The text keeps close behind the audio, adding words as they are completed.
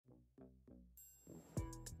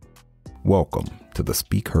Welcome to the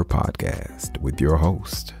Speak Her podcast with your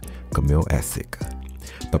host, Camille Essick,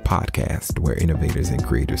 the podcast where innovators and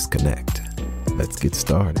creators connect. Let's get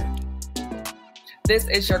started. This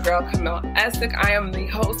is your girl, Camille Essick. I am the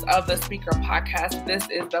host of the Speaker podcast. This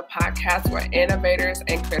is the podcast where innovators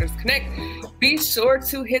and creators connect. Be sure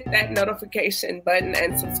to hit that notification button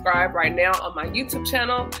and subscribe right now on my YouTube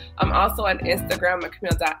channel. I'm also on Instagram at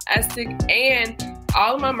camille.essick, and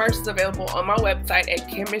all of my merch is available on my website at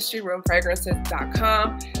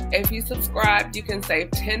chemistryroomfragrances.com. If you subscribe, you can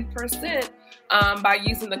save 10% by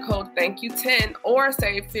using the code THANKYOU10, or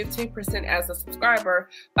save 15% as a subscriber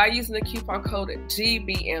by using the coupon code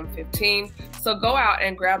GBM15. So go out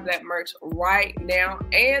and grab that merch right now.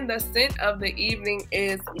 And the scent of the evening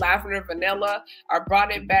is lavender vanilla. I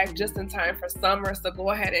brought it back just in time for summer, so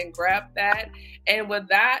go ahead and grab that. And with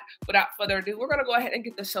that, without further ado, we're going to go ahead and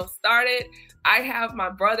get the show started. I have my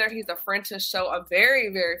brother. He's a friend to show, a very,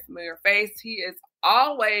 very familiar face. He is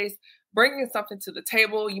always bringing something to the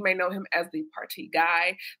table. You may know him as the party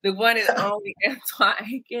guy, the one and only Antwan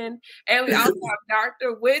Aiken. And we also have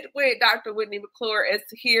Dr. Whitney McClurrie is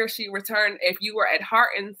here. She returned. If you were at Heart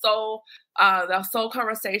and Soul, the Soul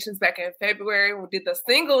Conversations back in February, we did the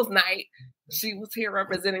singles night. She was here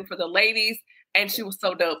representing for the ladies, and she was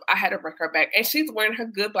so dope. I had to bring her back. And she's wearing her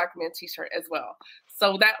Good Black Men t-shirt as well.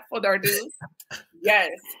 So that further ado,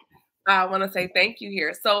 yes, I want to say thank you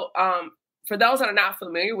here. So, for those that are not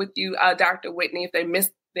familiar with you, Dr. Whitney, if they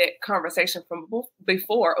missed that conversation from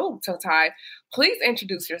before, tongue-tied, please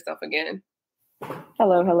introduce yourself again.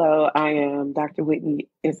 Hello. I am Dr. Whitney.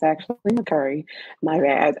 It's actually McCurrie. My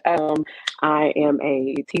bad. I am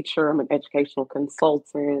a teacher. I'm an educational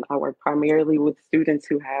consultant. I work primarily with students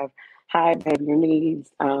who have high behavior needs,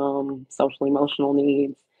 social emotional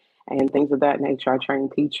needs, and things of that nature. I train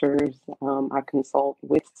teachers. I consult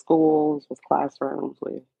with schools, with classrooms,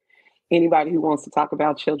 with anybody who wants to talk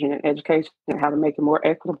about children and education and how to make it more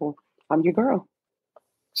equitable. I'm your girl.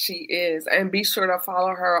 She is. And be sure to follow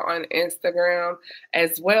her on Instagram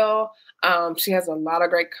as well. She has a lot of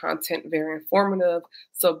great content, very informative.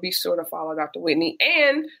 So be sure to follow Dr. Whitney.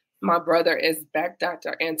 And my brother is back,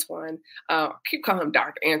 Dr. Antwan. I keep calling him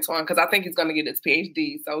Dr. Antwan because I think he's going to get his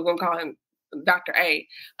PhD. So we're going to call him Dr. A.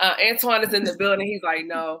 Antwan is in the building. He's like,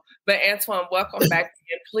 no. But Antwan, welcome back.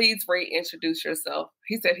 And please reintroduce yourself.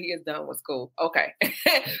 He said he is done with school. Okay.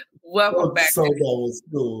 Welcome back. So done with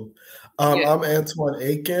school. I'm Antwan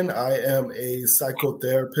Aiken. I am a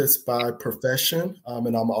psychotherapist by profession, and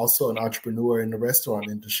I'm also an entrepreneur in the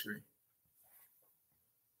restaurant industry.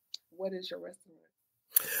 What is your restaurant?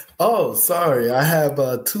 Oh, sorry. I have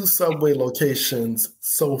 2 Subway locations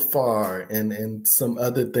so far, and some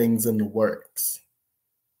other things in the works.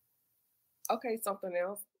 Okay, something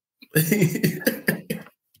else.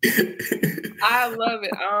 I love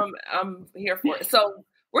it. I'm here for it. So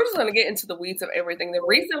we're just going to get into the weeds of everything. The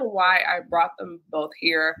reason why I brought them both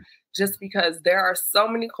here, just because there are so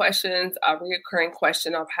many questions, a recurring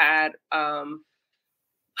question I've had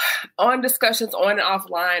on discussions on and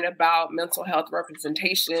offline about mental health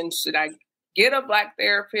representation. Should I get a Black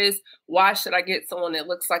therapist? Why should I get someone that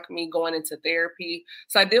looks like me going into therapy?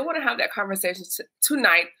 So I did want to have that conversation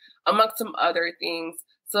tonight, amongst some other things.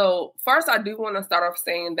 So first, I do want to start off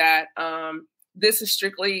saying that this is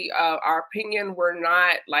strictly our opinion. We're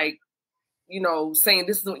not saying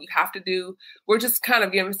this is what you have to do. We're just kind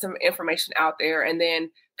of giving some information out there, and then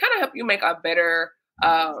kind of help you make a better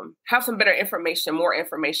have some better information, more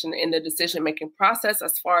information in the decision-making process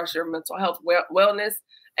as far as your mental health wellness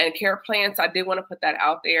and care plans. I did want to put that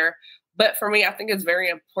out there. But for me, I think it's very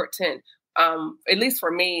important, at least for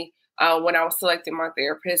me, when I was selecting my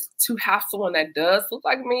therapist, to have someone that does look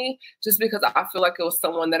like me, just because I feel like it was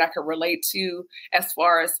someone that I could relate to as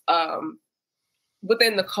far as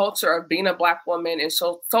within the culture of being a Black woman and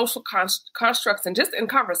social constructs, and just in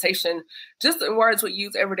conversation, just in words we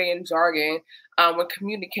use every day in jargon, when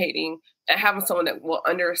communicating, and having someone that will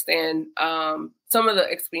understand some of the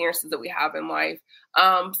experiences that we have in life.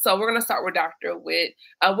 So we're going to start with Dr. Witt.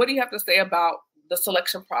 What do you have to say about the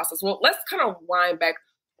selection process? Well, let's kind of wind back.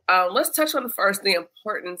 Let's touch on first the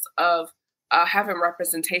importance of having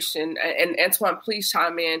representation. And Antwan, please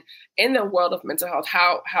chime in the world of mental health,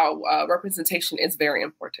 how representation is very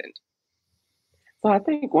important. So I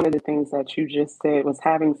think one of the things that you just said was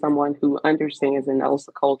having someone who understands and knows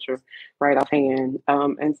the culture right offhand.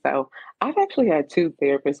 And so I've actually had 2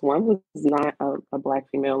 therapists. One was not a Black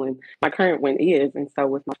female, and my current one is. And so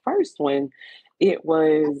with my first one, I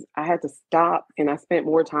had to stop, and I spent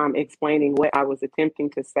more time explaining what I was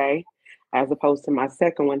attempting to say, as opposed to my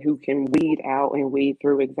second one, who can weed out and weed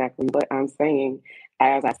through exactly what I'm saying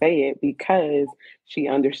as I say it, because she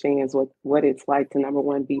understands what it's like to, number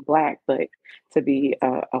one, be Black, but to be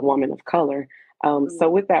a woman of color. So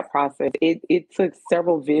with that process, it took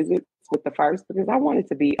several visits with the first, because I wanted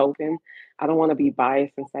to be open. I don't want to be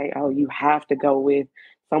biased and say, oh, you have to go with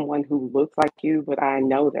someone who looks like you. But I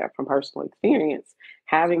know that from personal experience,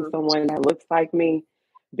 having someone that looks like me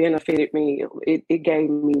benefited me. It gave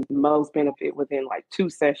me the most benefit within like 2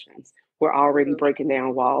 sessions. We're already breaking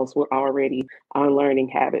down walls. We're already unlearning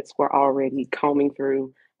habits. We're already combing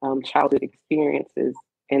through childhood experiences.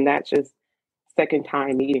 And that's just second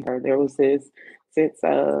time meeting her. There was this sense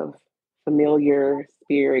of familiar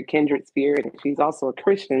spirit, kindred spirit, and she's also a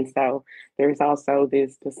Christian. So there's also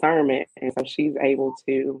this discernment. And so she's able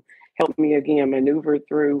to help me again maneuver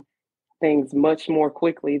through things much more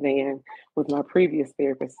quickly than with my previous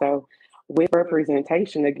therapist. So with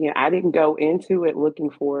representation, again, I didn't go into it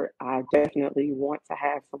looking for it. I definitely want to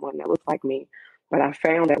have someone that looks like me. But I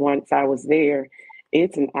found that once I was there,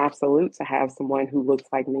 it's an absolute to have someone who looks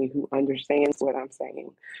like me, who understands what I'm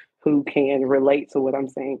saying, who can relate to what I'm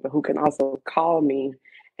saying, but who can also call me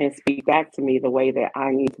and speak back to me the way that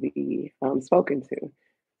I need to be spoken to.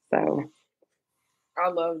 So I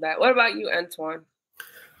love that. What about you, Antwan?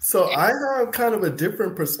 So I have kind of a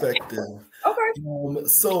different perspective. Okay.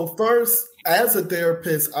 So first, as a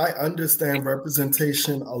therapist, I understand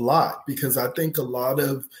representation a lot, because I think a lot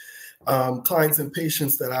of clients and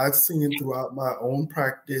patients that I've seen throughout my own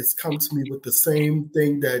practice come to me with the same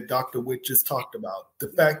thing that Dr. Witt just talked about. The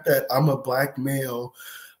fact that I'm a Black male,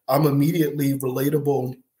 I'm immediately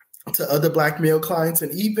relatable to other Black male clients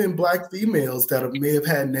and even Black females that may have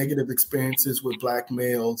had negative experiences with Black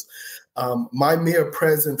males. My mere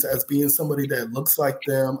presence as being somebody that looks like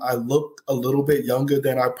them, I look a little bit younger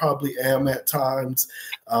than I probably am at times,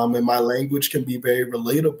 and my language can be very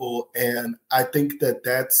relatable. And I think that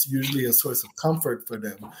that's usually a source of comfort for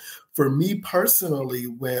them. For me personally,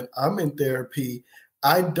 when I'm in therapy,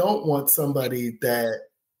 I don't want somebody that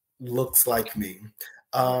looks like me.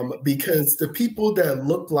 Because the people that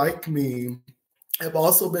look like me have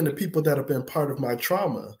also been the people that have been part of my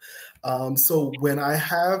trauma. So when I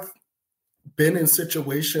have been in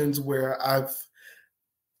situations where I've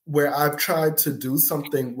tried to do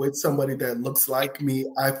something with somebody that looks like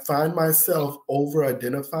me, I find myself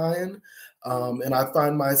over-identifying, and I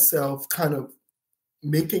find myself kind of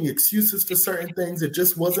making excuses for certain things. It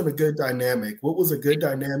just wasn't a good dynamic. What was a good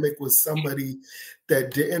dynamic was somebody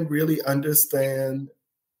that didn't really understand,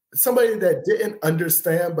 somebody that didn't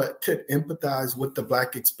understand but could empathize with the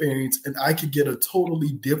Black experience, and I could get a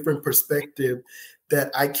totally different perspective that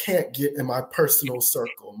I can't get in my personal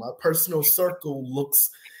circle. My personal circle looks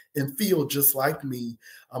and feel just like me,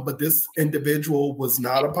 but this individual was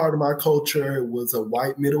not a part of my culture. It was a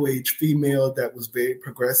white middle-aged female that was very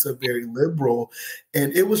progressive, very liberal,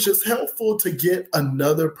 and it was just helpful to get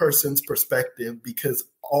another person's perspective, because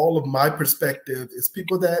all of my perspective is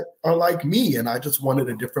people that are like me, and I just wanted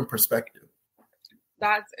a different perspective.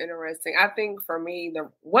 That's interesting. I think for me,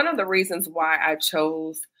 one of the reasons why I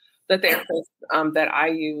chose the therapist that I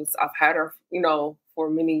use, I've had her, for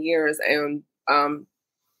many years, and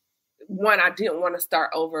one, I didn't want to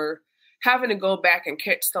start over having to go back and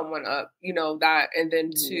catch someone up, that, and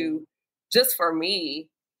then two, just for me,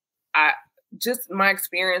 my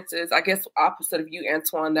experiences, I guess opposite of you,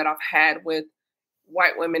 Antwan, that I've had with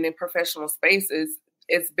white women in professional spaces,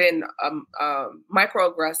 it's been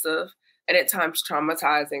microaggressive and at times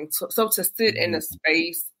traumatizing. So to sit in a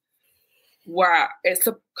space where it's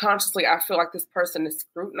subconsciously, I feel like this person is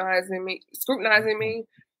scrutinizing me,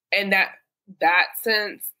 and that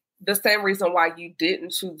sense, the same reason why you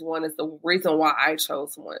didn't choose one is the reason why I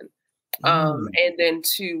chose one. And then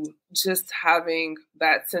two, just having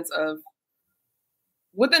that sense of,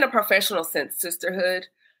 within a professional sense, sisterhood.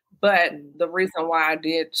 But the reason why I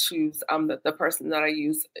did choose the person that I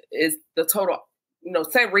use is the total,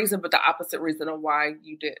 same reason, but the opposite reason of why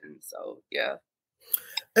you didn't. So, yeah.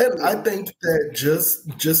 And I think that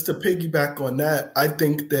just to piggyback on that, I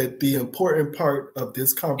think that the important part of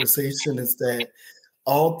this conversation is that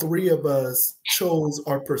all three of us chose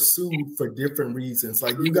or pursued for different reasons.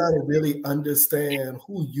 Like, you got to really understand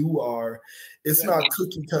who you are. It's not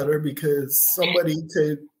cookie cutter, because somebody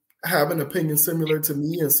could have an opinion similar to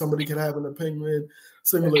me and somebody could have an opinion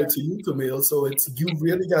similar to you, Camille. So you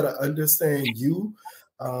really got to understand you,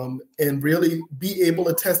 and really be able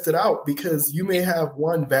to test it out, because you may have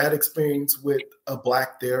one bad experience with a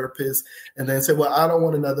Black therapist and then say, well, I don't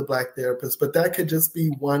want another Black therapist, but that could just be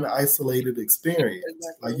one isolated experience.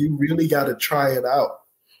 Exactly. Like, you really got to try it out.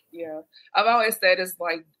 Yeah. I've always said it's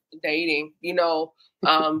like dating,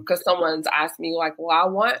 because someone's asked me like, well, I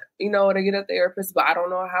want, to get a therapist, but I don't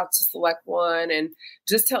know how to select one, and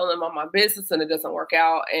just telling them all my business and it doesn't work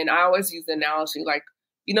out. And I always use the analogy, like,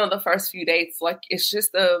 the first few dates, like, it's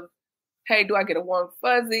just hey, do I get a warm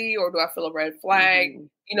fuzzy or do I feel a red flag?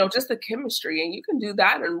 Mm-hmm. Just the chemistry. And you can do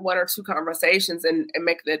that in one or two conversations and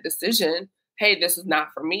make the decision, hey, this is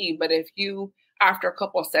not for me. But if you, after a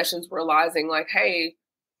couple of sessions, realizing like, hey,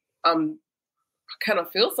 I kind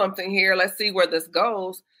of feel something here, let's see where this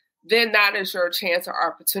goes, then that is your chance or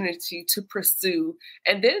opportunity to pursue.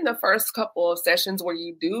 And then in the first couple of sessions where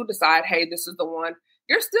you do decide, hey, this is the one,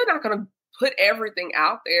 you're still not going to put everything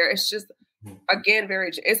out there. It's just, again,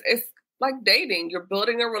 it's like dating. You're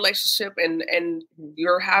building a relationship and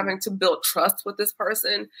you're having to build trust with this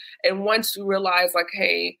person. And once you realize like,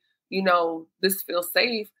 hey, this feels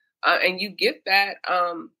safe, and you get that,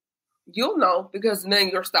 you'll know, because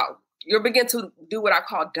then you'll begin to do what I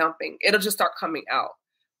call dumping. It'll just start coming out.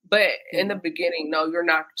 But in the beginning, no, you're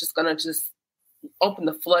not just going to just open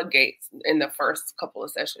the floodgates in the first couple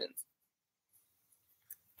of sessions.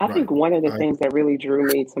 I think one of the things that really drew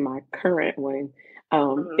me to my current one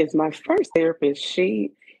is my first therapist.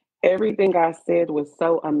 Everything I said was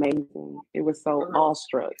so amazing. It was so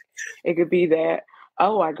awestruck. It could be that,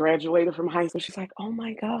 I graduated from high school. She's like, oh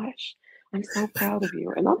my gosh, I'm so proud of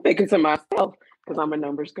you. And I'm thinking to myself, because I'm a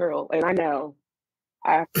numbers girl, and I know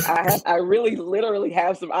I really literally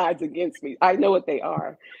have some odds against me. I know what they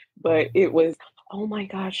are, but it was, oh my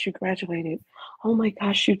gosh, you graduated. Oh my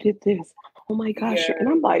gosh, you did this. Oh my gosh. Yeah. And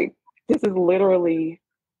I'm like, this is literally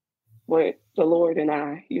what the Lord and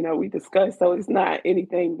I, we discussed. So it's not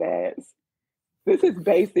anything this is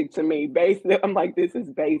basic to me. I'm like, this is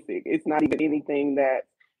basic. It's not even anything that's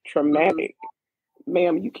traumatic.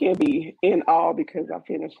 Ma'am, you can't be in awe because I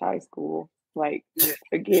finished high school. Like,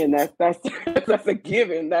 again, that's a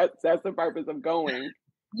given. That's the purpose of going.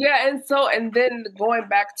 Yeah. And then going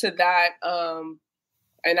back to that,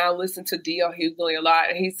 and I listened to D.L. Hughley a lot,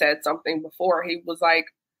 and he said something before. He was like,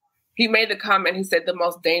 he made the comment, he said the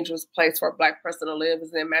most dangerous place for a Black person to live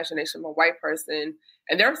is the imagination of a white person.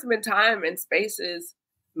 And there's been time and spaces,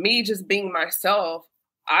 me just being myself,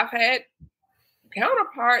 I've had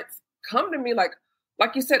counterparts come to me like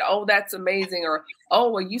you said, oh, that's amazing, or, oh,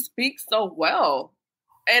 well, you speak so well.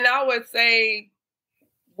 And I would say,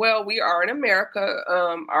 well, we are in America.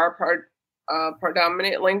 Our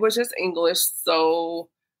predominant language is English. So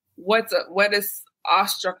what is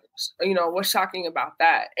awestruck, what's shocking about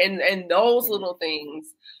that? And those little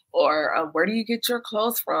things, or where do you get your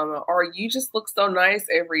clothes from? Or you just look so nice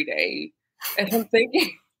every day. And I'm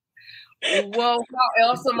thinking, well, how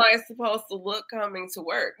else am I supposed to look coming to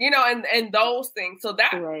work? And those things. So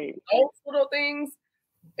that those little things,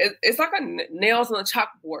 it's like a nails on the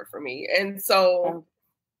chalkboard for me. And so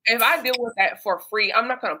if I deal with that for free, I'm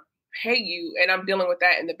not going to pay you, and I'm dealing with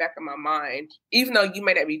that in the back of my mind, even though you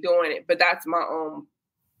may not be doing it, but that's my own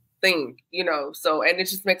thing, so, and it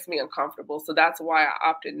just makes me uncomfortable. So that's why I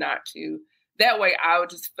opted not to. That way I would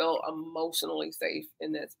just feel emotionally safe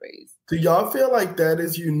in that space. Do y'all feel like that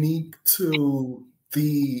is unique to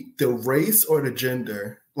the race or the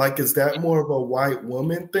gender? Like, is that more of a white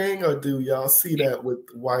woman thing, or do y'all see that with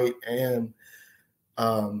white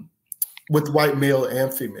male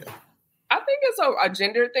and female? I think it's a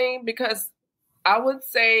gender thing, because I would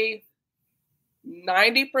say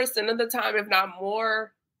 90% of the time, if not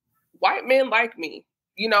more, white men like me.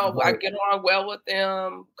 I get along well with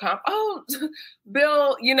them. Oh,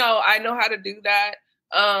 Bill, I know how to do that.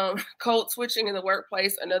 Code switching in the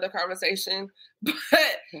workplace, another conversation, but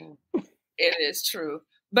it is true.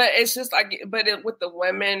 But it's just like, with the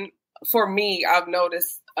women, for me, I've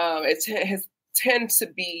noticed it has tend to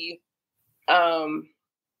be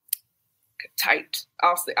tight.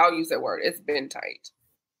 I'll use that word. It's been tight.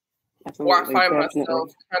 Absolutely, or I find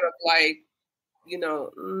myself kind of like,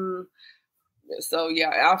 so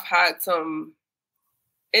yeah, I've had some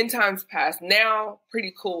in times past, now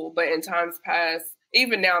pretty cool, but in times past,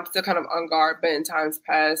 even now I'm still kind of on guard, but in times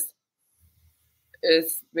past,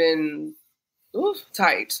 it's been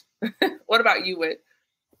tight. What about you, Whit?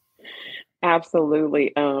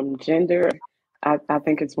 Absolutely. Gender, I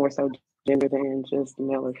think it's more so gender than just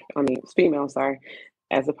it's female, sorry,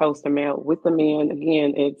 as opposed to male. With the men,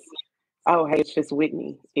 again, it's, oh, hey, it's just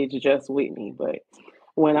Whitney. It's just Whitney. But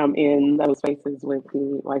when I'm in those spaces with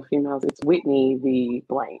the white females, it's Whitney the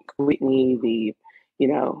blank, Whitney the,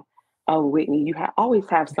 oh, Whitney, you always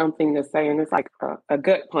have something to say. And it's like a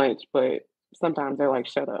gut punch, but sometimes they're like,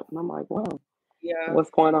 shut up. And I'm like, wow,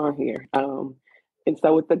 what's going on here? And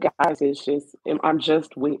so with the guys, it's just, I'm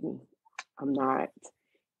just Whitney. I'm not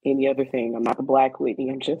any other thing. I'm not the Black Whitney.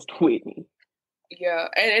 I'm just Whitney. Yeah,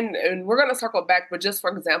 and we're gonna circle back, but just for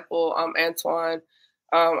example, Antwan,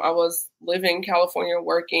 I was living in California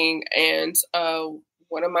working, and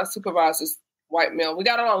one of my supervisors, white male, we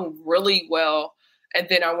got along really well. And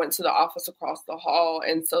then I went to the office across the hall,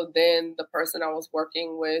 and so then the person I was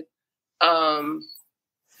working with,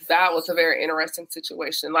 that was a very interesting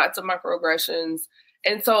situation. Lots of microaggressions.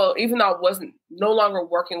 And so even though I wasn't no longer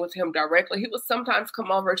working with him directly, he would sometimes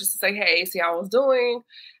come over just to say, hey, see how I was doing.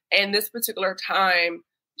 And this particular time,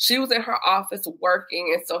 she was in her office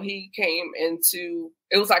working. And so he came into,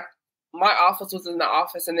 it was like my office was in the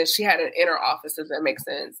office, and then she had an inner office, if that makes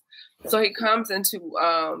sense. So he comes into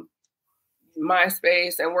my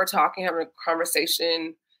space, and we're talking, having a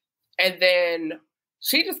conversation. And then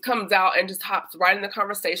she just comes out and just hops right in the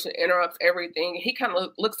conversation, interrupts everything. He kind of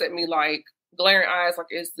looks at me like glaring eyes, like,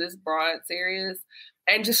 is this broad serious?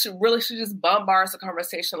 And just she just bombards the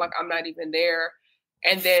conversation like I'm not even there.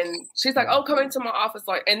 And then she's like, oh, come into my office.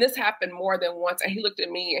 Like, and this happened more than once. And he looked at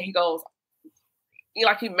me and he goes, he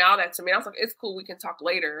mouthed that to me. I was like, it's cool, we can talk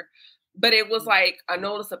later. But it was like, I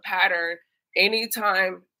noticed a pattern.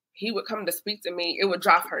 Anytime he would come to speak to me, it would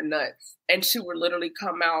drive her nuts. And she would literally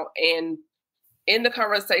come out and in the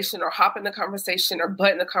conversation or hop in the conversation or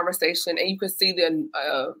butt in the conversation. And you could see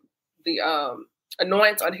the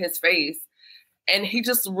annoyance on his face. And he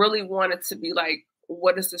just really wanted to be like,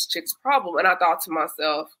 what is this chick's problem? And I thought to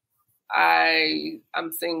myself,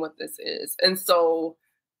 I'm seeing what this is. And so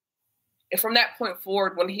from that point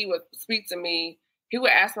forward, when he would speak to me, he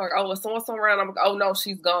would ask me like, oh, is someone around? I'm like, oh no,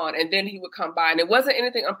 she's gone. And then he would come by, and it wasn't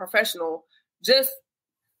anything unprofessional, just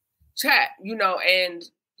chat, and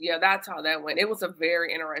yeah, that's how that went. It was a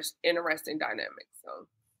very interesting dynamic.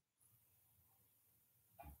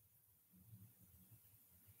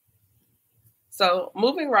 So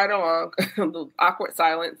moving right along, the awkward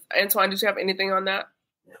silence. Antwan, did you have anything on that?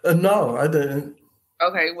 No, I didn't.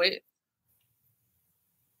 Okay, wait.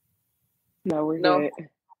 No, we're good.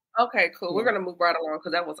 Okay, cool. We're going to move right along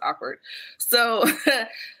because that was awkward. So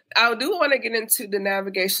I do want to get into the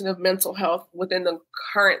navigation of mental health within the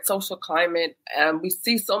current social climate. We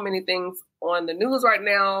see so many things on the news right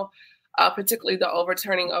now, particularly the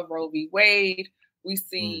overturning of Roe v. Wade. We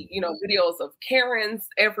see, videos of Karens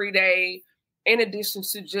every day, in addition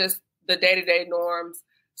to just the day-to-day norms.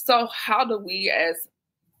 So how do we as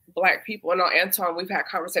Black people, and Antwan, we've had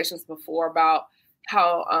conversations before about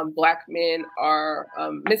how Black men are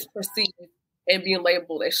misperceived and being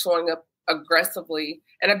labeled as showing up aggressively.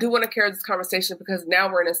 And I do want to carry this conversation because now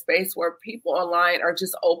we're in a space where people online are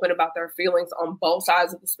just open about their feelings on both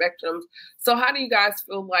sides of the spectrum. So how do you guys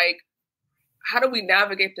feel like, how do we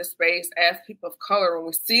navigate this space as people of color when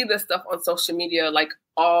we see this stuff on social media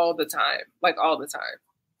all the time?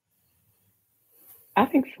 I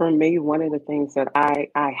think for me, one of the things that I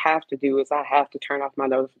have to do is I have to turn off my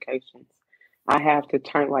notifications. I have to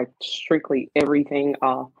turn strictly everything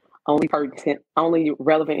off. Only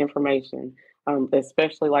relevant information.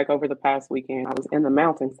 Especially over the past weekend, I was in the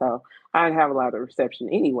mountains, so I didn't have a lot of reception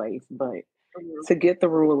anyways. But to get the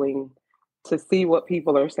ruling, to see what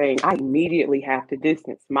people are saying, I immediately have to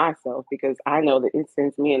distance myself because I know that it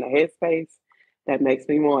sends me in a headspace that makes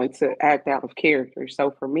me want to act out of character.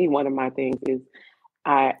 So for me, one of my things is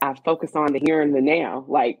I focus on the here and the now.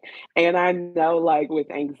 And I know with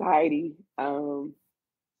anxiety,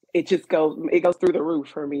 it goes through the roof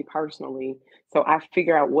for me personally. So I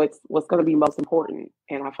figure out what's going to be most important,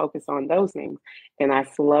 and I focus on those things, and I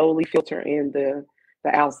slowly filter in the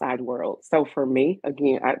outside world. So for me,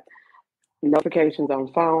 again, notifications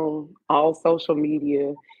on phone, all social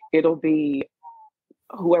media, it'll be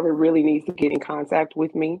whoever really needs to get in contact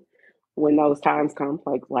with me when those times come,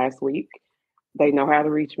 like last week. They know how to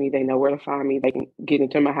reach me. They know where to find me. They can get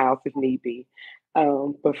into my house if need be.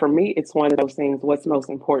 But for me, it's one of those things, what's most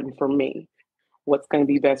important for me? What's going to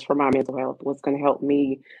be best for my mental health? What's going to help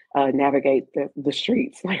me navigate the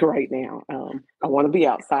streets right now? I want to be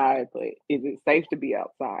outside, but is it safe to be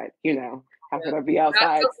outside? How can I be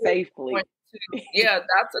outside safely? Yeah,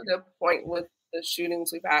 that's a good point with the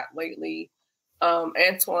shootings we've had lately.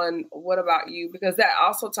 Antwan, what about you? Because that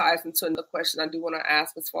also ties into the question I do want to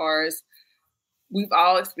ask as far as we've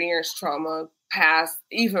all experienced trauma, past,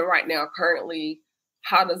 even right now, currently.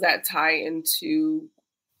 How does that tie into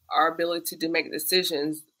our ability to make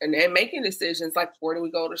decisions and making decisions like where do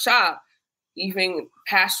we go to shop? Even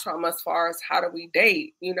past trauma as far as how do we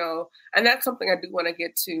date, And that's something I do want to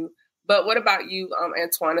get to. But what about you,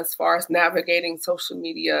 Antwan, as far as navigating social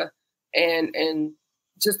media and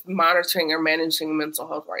just monitoring or managing mental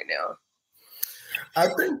health right now? I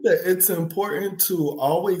think that it's important to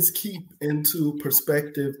always keep into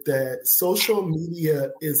perspective that social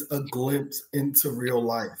media is a glimpse into real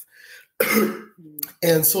life.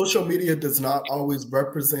 And social media does not always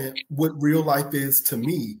represent what real life is to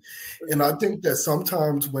me. And I think that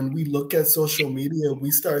sometimes when we look at social media,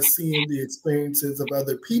 we start seeing the experiences of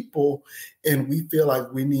other people, and we feel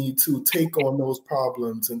like we need to take on those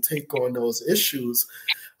problems and take on those issues.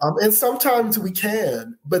 And sometimes we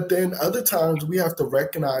can, but then other times we have to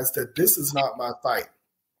recognize that this is not my fight.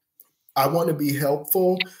 I want to be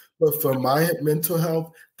helpful, but for my mental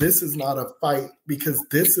health, this is not a fight because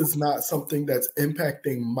this is not something that's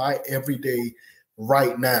impacting my everyday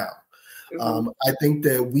right now. I think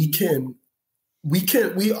that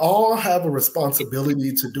we all have a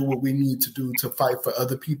responsibility to do what we need to do to fight for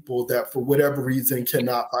other people that for whatever reason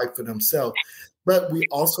cannot fight for themselves. But we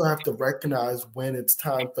also have to recognize when it's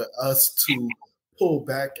time for us to pull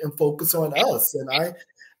back and focus on us. And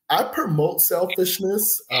I promote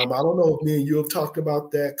selfishness. I don't know if me and you have talked about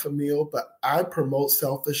that, Camille, but I promote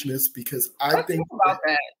selfishness because I think about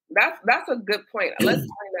that. That's a good point. Let's bring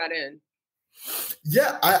that in.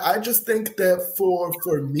 Yeah, I just think that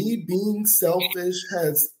for me, being selfish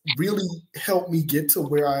has really helped me get to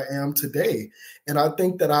where I am today. And I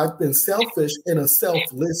think that I've been selfish in a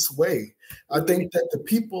selfless way. I think that the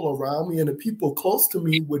people around me and the people close to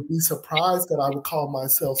me would be surprised that I would call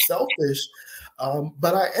myself selfish.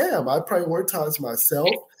 But I am. I prioritize myself.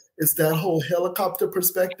 It's that whole helicopter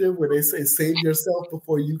perspective where they say, save yourself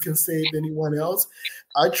before you can save anyone else.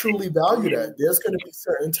 I truly value that. There's going to be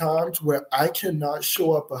certain times where I cannot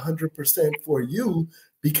show up 100% for you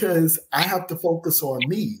because I have to focus on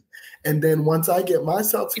me. And then once I get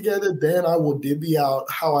myself together, then I will divvy out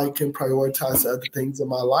how I can prioritize other things in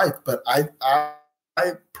my life. But I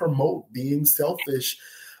promote being selfish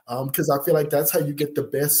because I feel like that's how you get the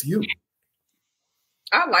best you.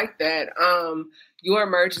 I like that. Your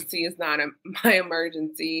emergency is not my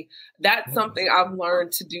emergency. That's something I've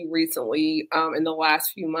learned to do recently in the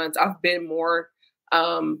last few months. I've been more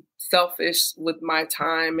selfish with my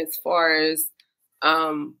time as far as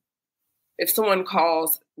if someone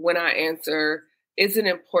calls, when I answer, is it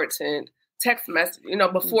important? Text message,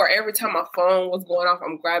 before every time my phone was going off,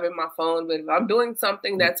 I'm grabbing my phone. But if I'm doing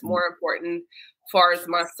something that's more important as far as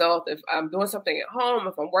myself, if I'm doing something at home,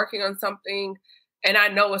 if I'm working on something, and I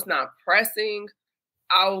know it's not pressing,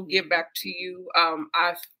 I'll get back to you.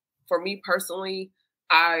 For me personally,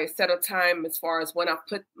 I set a time as far as when I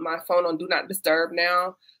put my phone on Do Not Disturb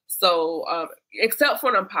now. So except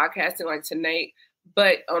for when I'm podcasting like tonight,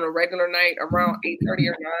 but on a regular night around 8:30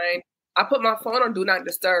 or 9, I put my phone on Do Not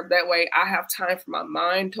Disturb. That way I have time for my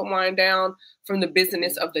mind to wind down from the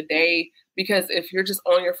busyness of the day. Because if you're just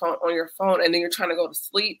on your phone and then you're trying to go to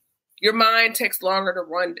sleep, your mind takes longer to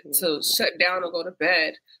run, to shut down and go to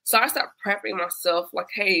bed. So I start prepping myself like,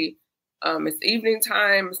 hey, it's evening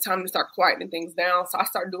time. It's time to start quieting things down. So I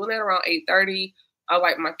start doing that around 8:30. I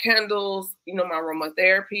light my candles, my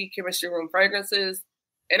aromatherapy, chemistry room fragrances.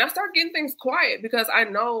 And I start getting things quiet because I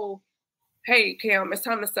know, hey, Cam, it's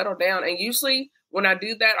time to settle down. And usually when I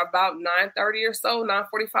do that about 9:30 or so,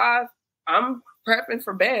 9:45, I'm prepping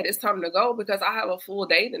for bed. It's time to go because I have a full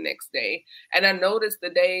day the next day. And I notice the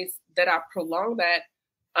days that I prolong that,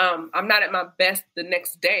 I'm not at my best the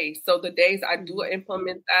next day. So the days I do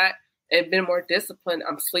implement that and been more disciplined,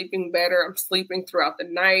 I'm sleeping better. I'm sleeping throughout the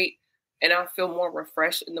night and I feel more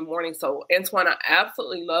refreshed in the morning. So Antwan, I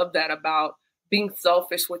absolutely love that about being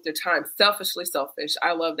selfish with your time, selfishly selfish.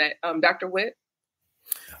 I love that. Dr. Witt?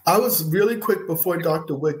 I was really quick before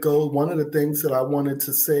Dr. Witt goes. One of the things that I wanted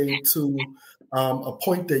to say to a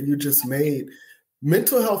point that you just made,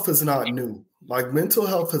 mental health is not new. Like mental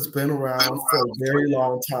health has been around for a very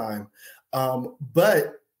long time.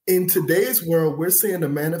 But in today's world, we're seeing a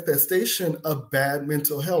manifestation of bad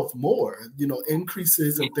mental health more,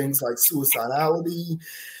 increases in things like suicidality,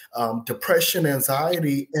 depression,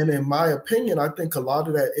 anxiety. And in my opinion, I think a lot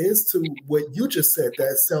of that is to what you just said,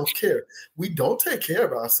 that self-care. We don't take care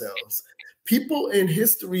of ourselves. People in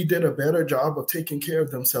history did a better job of taking care of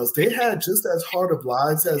themselves. They had just as hard of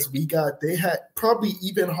lives as we got. They had probably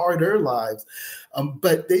even harder lives,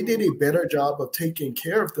 but they did a better job of taking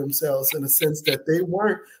care of themselves in a sense that they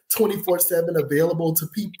weren't 24/7 available to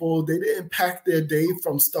people. They didn't pack their day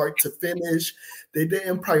from start to finish. They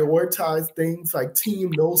didn't prioritize things like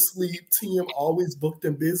team no sleep, team always booked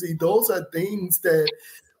and busy. Those are things that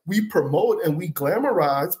we promote and we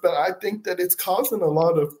glamorize, but I think that it's causing a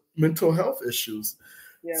lot of mental health issues.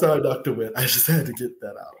 Yeah. Sorry, Dr. Witt. I just had to get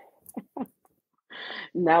that out.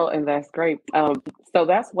 No, and that's great. So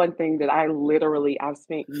that's one thing that I've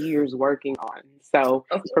spent years working on. So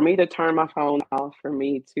Okay. for me to turn my phone off, for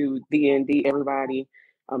me to DND everybody,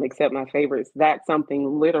 except my favorites, that's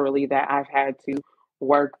something literally that I've had to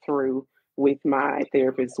work through with my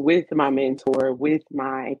therapist, with my mentor, with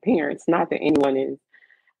my parents. Not that anyone is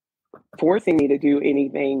forcing me to do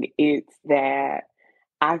anything. It's that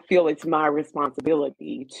I feel it's my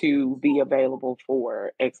responsibility to be available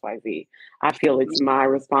for XYZ. I feel it's my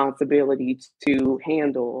responsibility to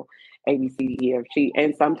handle A, B, C, D, E, F, G.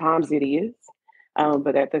 And sometimes it is.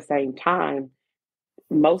 But at the same time,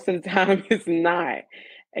 most of the time it's not.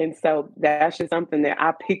 And so that's just something that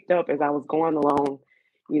I picked up as I was going along,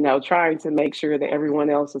 trying to make sure that everyone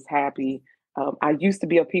else was happy. I used to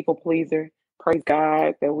be a people pleaser. Praise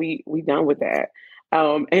God that we done with that.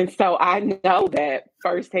 And so I know that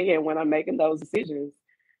firsthand when I'm making those decisions.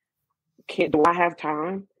 Do I have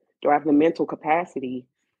time? Do I have the mental capacity?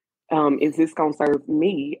 Is this going to serve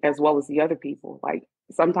me as well as the other people? Like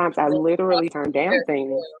sometimes I literally turn down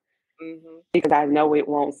things because I know it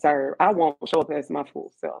won't serve. I won't show up as my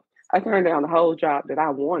full self. I turned down the whole job that I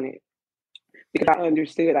wanted because I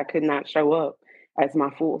understood I could not show up as my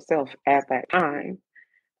full self at that time.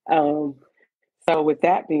 So with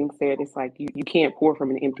that being said, it's like you can't pour from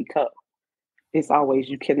an empty cup. It's always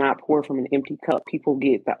you cannot pour from an empty cup. People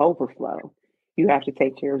get the overflow. You have to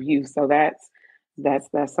take care of you. So that's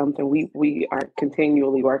something we are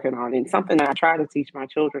continually working on, and something that I try to teach my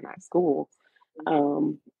children at school.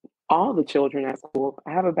 All the children at school.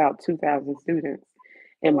 I have about 2,000 students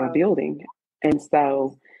in my building, and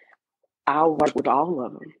so I'll work with all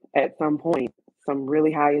of them at some point. Some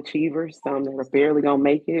really high achievers, some that are barely gonna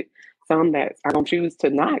make it, some that are gonna choose to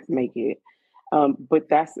not make it. But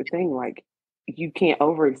that's the thing, like you can't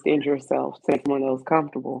overextend yourself to make someone else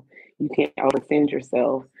comfortable. You can't overextend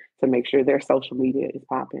yourself to make sure their social media is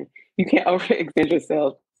popping. You can't overextend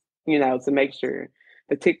yourself, to make sure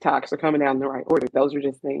the TikToks are coming out in the right order. Those are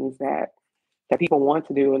just things that people want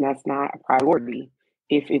to do, and that's not a priority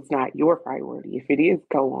if it's not your priority. If it is,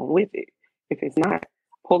 go on with it. If it's not,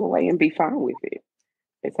 pull away and be fine with it.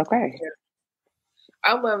 It's okay.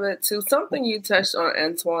 I love it too. Something you touched on,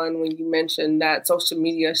 Antwan, when you mentioned that social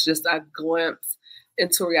media is just a glimpse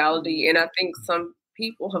into reality. And I think some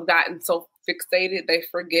people have gotten so fixated, they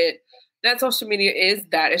forget that social media is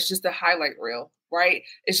that. It's just a highlight reel, right?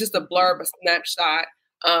 It's just a blurb, a snapshot.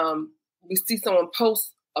 We see someone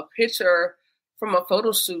post a picture from a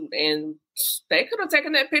photo shoot and they could have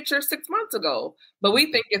taken that picture 6 months ago, but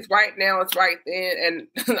we think it's right now, it's right then.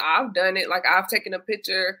 And I've done it. Like I've taken a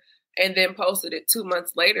picture and then posted it 2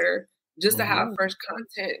 months later just to have fresh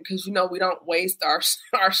content because, we don't waste our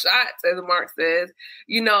shots, as Mark says,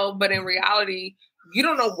 but in reality, you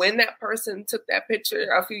don't know when that person took that picture.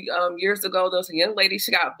 A few years ago, there was a young lady,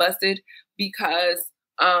 she got busted because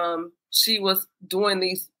she was doing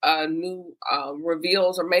these new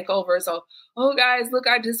reveals or makeovers. So, oh guys, look,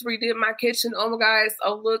 I just redid my kitchen. Oh my guys,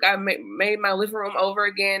 oh look, I made my living room over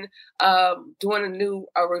again, doing a new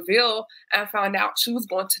reveal. And I found out she was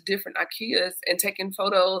going to different IKEAs and taking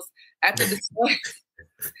photos at the display.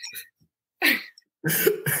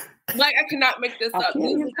 Like I cannot make this up.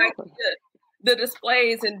 The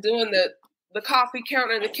displays and doing the coffee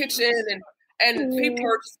counter in the kitchen and people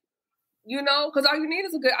are just, because all you need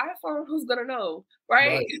is a good iPhone. Who's gonna know,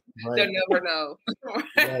 right? They'll never know.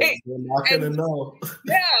 Right? They're not gonna know.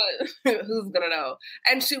 Yeah, who's gonna know?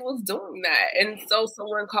 And she was doing that, and so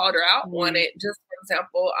someone called her out on it. Just for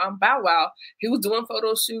example, Bow Wow, he was doing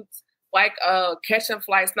photo shoots like catching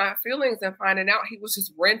flights, not feelings, and finding out he was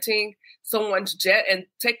just renting someone's jet and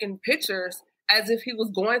taking pictures as if he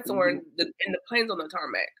was going somewhere in the planes on the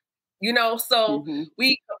tarmac. So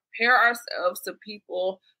we compare ourselves to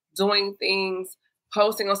people doing things,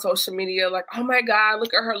 posting on social media like, oh my God,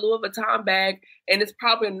 look at her Louis Vuitton bag. And it's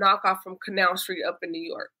probably a knockoff from Canal Street up in New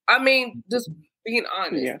York. I mean, just being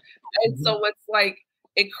honest. Yeah. And so it's like,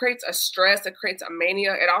 it creates a stress, it creates a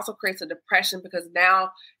mania. It also creates a depression because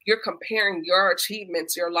now you're comparing your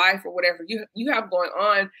achievements, your life or whatever you have going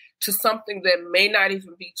on to something that may not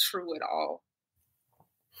even be true at all.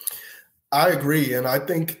 I agree. And I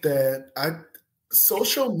think that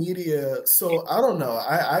social media, so I don't know.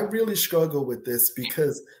 I really struggle with this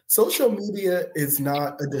because social media is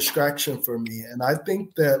not a distraction for me. And I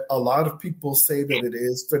think that a lot of people say that it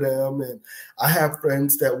is for them. And I have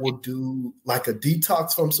friends that will do like a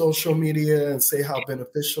detox from social media and say how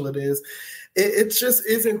beneficial it is. It just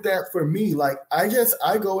isn't that for me. Like, I guess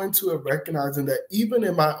I go into it recognizing that even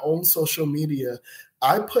in my own social media,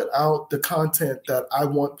 I put out the content that I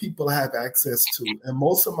want people to have access to. And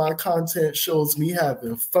most of my content shows me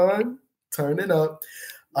having fun, turn it up.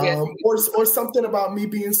 Or something about me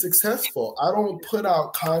being successful. I don't put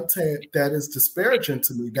out content that is disparaging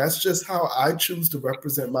to me. That's just how I choose to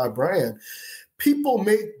represent my brand. People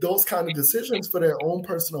make those kind of decisions for their own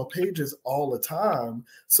personal pages all the time.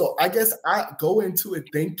 So I guess I go into it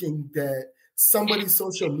thinking that somebody's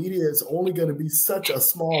social media is only going to be such a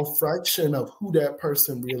small fraction of who that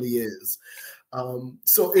person really is.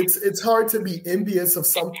 So it's hard to be envious of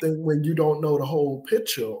something when you don't know the whole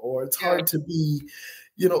picture, or it's hard to be,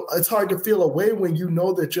 it's hard to feel a way when you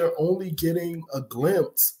know that you're only getting a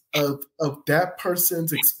glimpse of that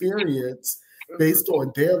person's experience based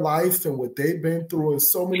on their life and what they've been through and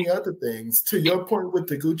so many other things. To your point with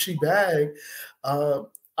the Gucci bag,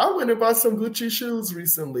 I went and bought some Gucci shoes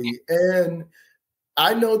recently, and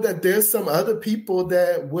I know that there's some other people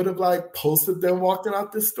that would have posted them walking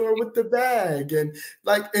out the store with the bag, and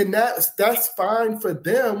that's fine for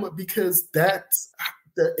them because that's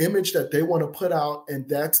the image that they want to put out, and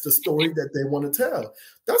that's the story that they want to tell.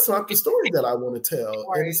 That's not the story that I want to tell,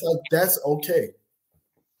 right. And it's that's okay.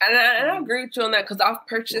 And I agree with you on that because I've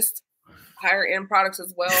purchased higher end products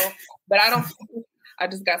as well, but I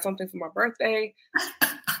just got something for my birthday.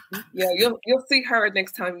 Yeah, you'll see her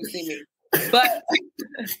next time you see me. But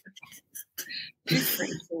she's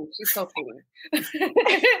pretty cool. She's so cool.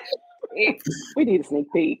 We need a sneak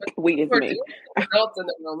peek. We is me. Adults in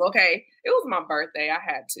the room. Okay, it was my birthday. I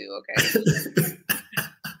had to. Okay.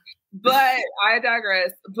 But I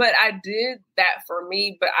digress. But I did that for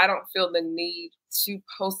me, but I don't feel the need to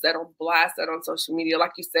post that or blast that on social media.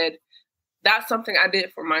 Like you said, that's something I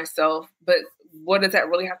did for myself. But what does that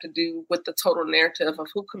really have to do with the total narrative of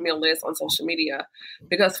who Camille is on social media?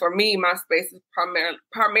 Because for me, my space is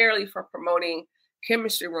primarily for promoting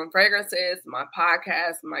chemistry room fragrances, my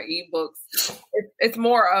podcast, my ebooks. It's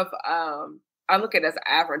more of, I look at it as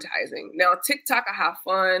advertising. Now, TikTok, I have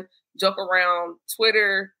fun, joke around.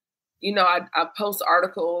 Twitter, I post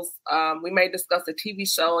articles. We may discuss a TV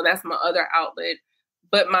show, and that's my other outlet.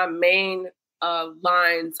 But my main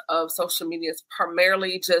lines of social media is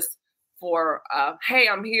primarily just for, hey,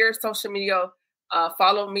 I'm here, social media,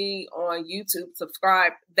 follow me on YouTube,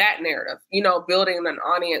 subscribe, that narrative, building an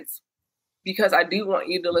audience, because I do want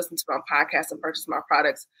you to listen to my podcast and purchase my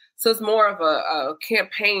products. So it's more of a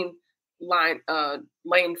campaign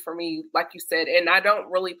lane for me, like you said. And I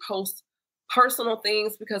don't really post personal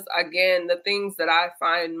things because, again, the things that I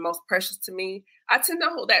find most precious to me, I tend to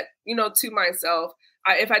hold that, to myself.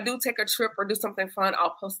 If I do take a trip or do something fun,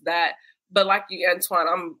 I'll post that. But like you,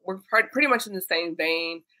 Antwan, we're pretty much in the same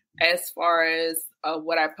vein as far as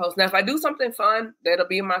what I post. Now, if I do something fun, that'll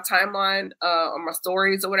be in my timeline or my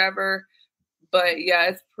stories or whatever. But yeah,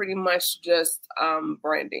 it's pretty much just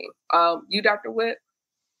branding. You, Dr. Witt?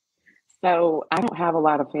 So I don't have a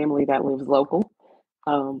lot of family that lives local.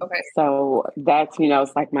 Okay. So that's,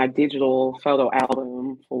 it's like my digital photo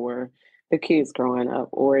album for the kids growing up,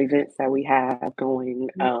 or events that we have going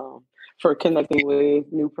for connecting with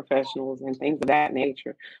new professionals and things of that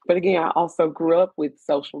nature. But again, I also grew up with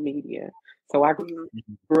social media. So I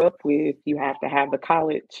grew up with, you have to have the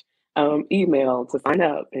college email to sign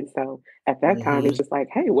up. And so at that time, it's just like,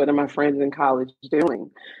 hey, what are my friends in college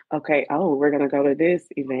doing? Okay, we're going to go to this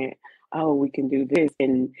event. Oh, we can do this.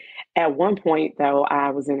 And at one point, though, I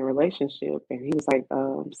was in a relationship, and he was like,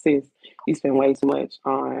 sis, you spend way too much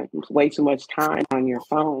time on your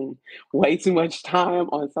phone, way too much time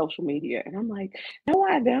on social media. And I'm like, no,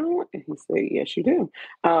 I don't. And he said, yes, you do.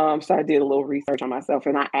 So I did a little research on myself,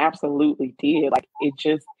 and I absolutely did. Like,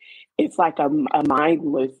 it's like a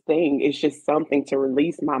mindless thing. It's just something to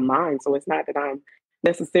release my mind. So it's not that I'm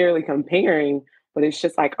necessarily comparing, but it's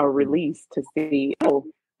just like a release to see,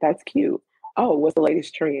 that's cute. Oh, what's the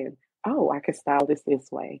latest trend? Oh, I can style this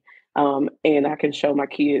way. And I can show my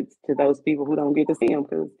kids to those people who don't get to see them,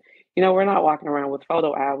 because, we're not walking around with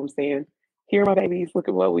photo albums saying, here are my babies, look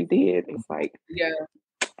at what we did. It's like,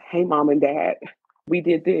 hey, mom and dad, we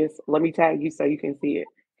did this. Let me tag you so you can see it.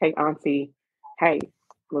 Hey, auntie, hey,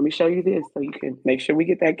 let me show you this so you can make sure we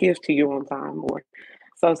get that gift to you on time, or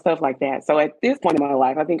so stuff like that. So at this point in my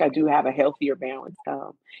life, I think I do have a healthier balance.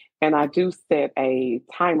 And I do set a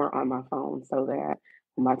timer on my phone so that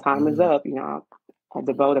when my time is up, I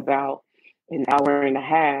devote about an hour and a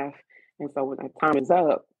half. And so when that time is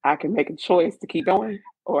up, I can make a choice to keep going,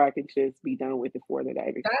 or I can just be done with it for the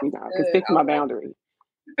day, because, I can stick to my boundary.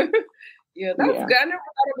 Yeah, that's good. I never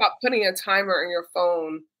thought about putting a timer on your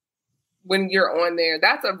phone when you're on there.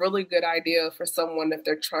 That's a really good idea for someone if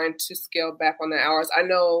they're trying to scale back on the hours. I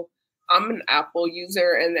know I'm an Apple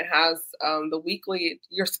user, and it has the weekly,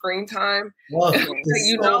 your screen time. Wow,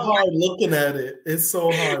 it's so hard looking at it. It's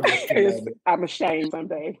so hard looking at it. I'm ashamed some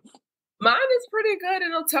days. Mine is pretty good.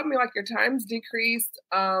 It'll tell me like your time's decreased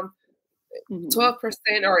 12%,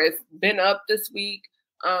 or it's been up this week.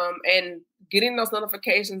 And getting those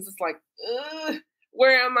notifications, it's like,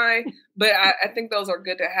 where am I? But I think those are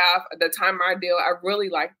good to have. The timer ideal, I really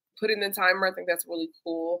like putting the timer. I think that's really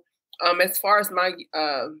cool. As far as my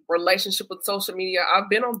relationship with social media, I've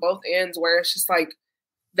been on both ends where it's just like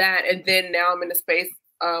that. And then now I'm in a space,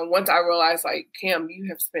 once I realized like, Cam, you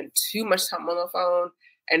have spent too much time on the phone.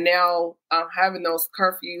 And now I'm having those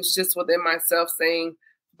curfews just within myself saying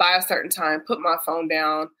by a certain time, put my phone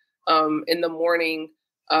down in the morning.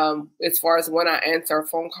 As far as when I answer a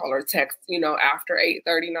phone call or text, after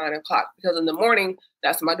 8:30, 9 o'clock, because in the morning,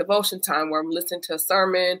 that's my devotion time where I'm listening to a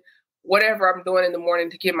sermon, whatever I'm doing in the morning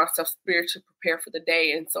to get myself spiritually prepared for the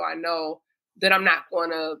day. And so I know that I'm not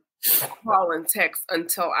going to call and text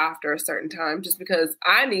until after a certain time, just because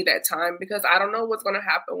I need that time, because I don't know what's going to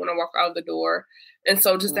happen when I walk out of the door. And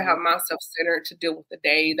so just to have myself centered to deal with the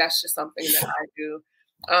day, that's just something that I do.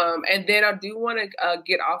 And then I do want to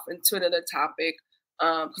get off into another topic,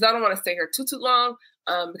 because I don't want to stay here too long,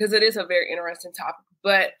 because it is a very interesting topic.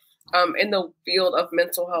 But in the field of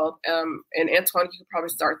mental health, and Antwan, you could probably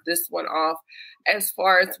start this one off, as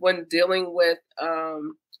far as when dealing with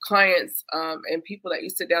clients and people that you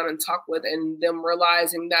sit down and talk with, and them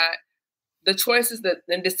realizing that the choices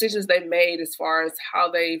and decisions they've made as far as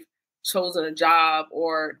how they've chosen a job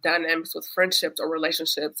or dynamics with friendships or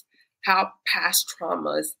relationships, how past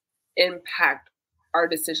traumas impact our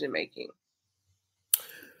decision making.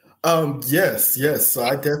 Yes. So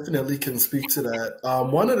I definitely can speak to that.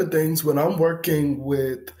 One of the things when I'm working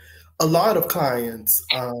with a lot of clients,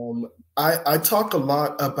 I talk a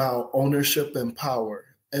lot about ownership and power.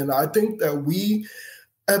 And I think that we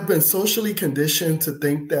have been socially conditioned to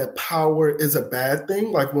think that power is a bad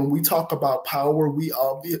thing. Like when we talk about power, we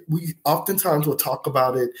oftentimes will talk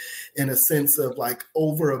about it in a sense of like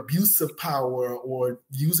over abusive power or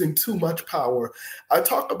using too much power. I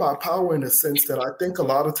talk about power in a sense that I think a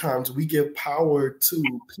lot of times we give power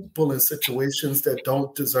to people in situations that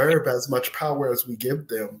don't deserve as much power as we give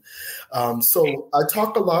them. So I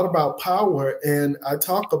talk a lot about power, and I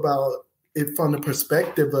talk about it from the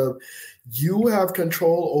perspective of you have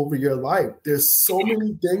control over your life. There's so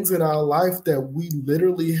many things in our life that we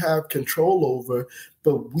literally have control over,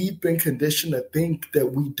 but we've been conditioned to think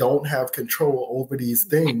that we don't have control over these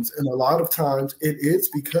things. And a lot of times it is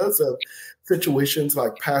because of situations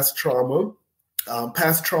like past trauma.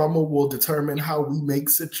 Past trauma will determine how we make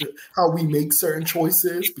certain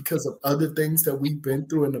choices because of other things that we've been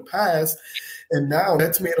through in the past. And now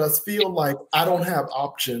that's made us feel like I don't have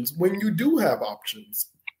options, when you do have options.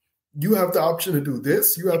 You have the option to do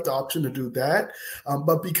this, you have the option to do that.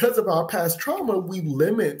 But because of our past trauma, we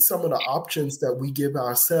limit some of the options that we give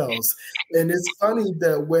ourselves. And it's funny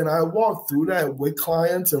that when I walk through that with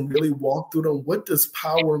clients and really walk through them, what does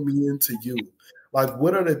power mean to you? Like,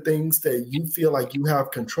 what are the things that you feel like you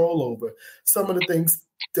have control over? Some of the things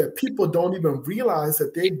that people don't even realize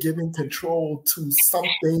that they're giving control to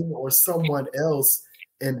something or someone else,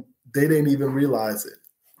 and they didn't even realize it.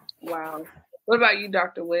 Wow. What about you,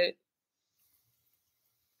 Dr. Witt?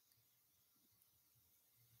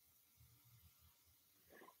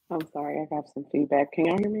 I'm sorry, I got some feedback. Can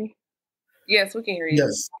y'all hear me? Yes, we can hear you.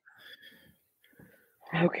 Yes.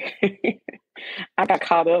 Okay. I got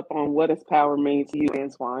caught up on what does power mean to you,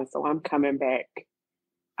 Antwan, so I'm coming back.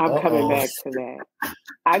 Coming back to that.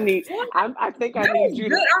 I think I need you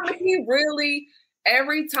to. I mean, he really,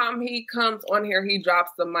 every time he comes on here, he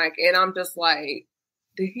drops the mic, and I'm just like,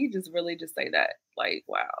 did he just really just say that? Like,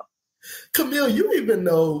 wow. Camille, you even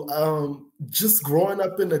know, just growing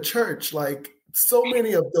up in the church, like so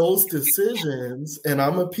many of those decisions, and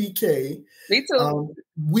I'm a PK. Me too.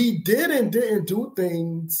 We did and didn't do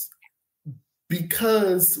things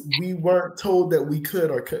because we weren't told that we could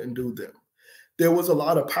or couldn't do them. There was a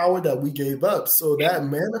lot of power that we gave up. So that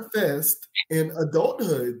manifests in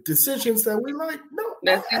adulthood, decisions that we like, no.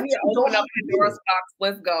 Let's open up Pandora's box.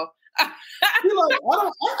 Let's go. You're like,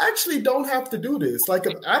 I actually don't have to do this. Like,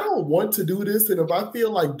 if I don't want to do this, and if I feel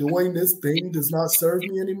like doing this thing does not serve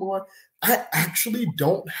me anymore, I actually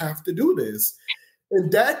don't have to do this.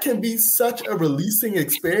 And that can be such a releasing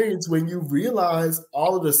experience when you realize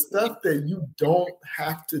all of the stuff that you don't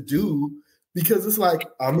have to do, because it's like,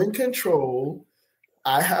 I'm in control.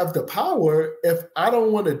 I have the power. If I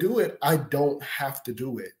don't want to do it, I don't have to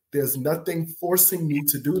do it. There's nothing forcing me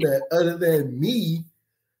to do that other than me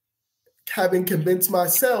having convinced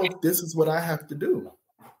myself this is what I have to do.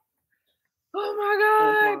 Oh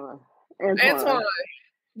my God. Antwan,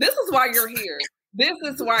 this is why you're here. This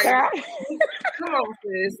is why Come on,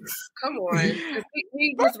 sis. Come on.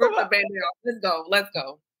 We just ripped the band off. Let's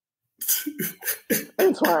go.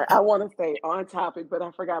 Antwan, I want to stay on topic, but I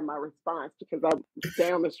forgot my response because I'm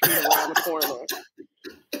down the street around the corner.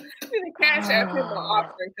 You need to cash out him my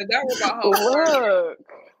offering because that was my whole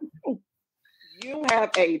Look, you have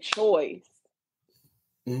a choice.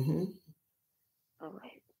 Mm-hmm. All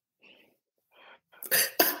right.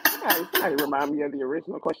 Somebody remind me of the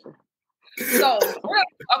original question. So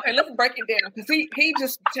okay, let's break it down because he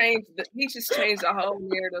just changed the whole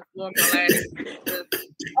narrative for my last.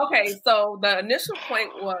 Okay, so the initial point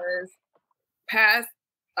was past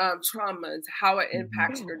traumas, how it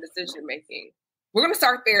impacts your decision making. We're gonna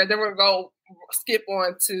start there, then we're gonna go skip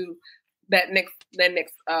on to that next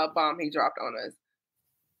bomb he dropped on us.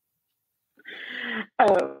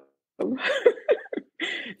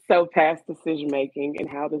 So past decision making and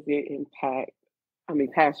how does it impact? I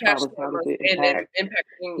mean, past traumas, how does it impact? And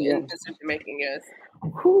impacting decision making, yes.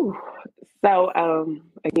 Whew. So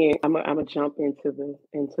again, I'm gonna jump into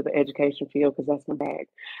the education field because that's my bag.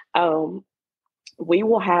 We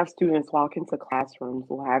will have students walk into classrooms.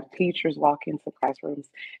 We'll have teachers walk into classrooms,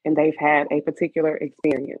 and they've had a particular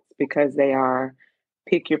experience because they are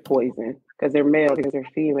pick your poison, because they're male, because they're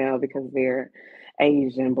female, because they're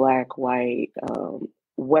Asian, Black, white,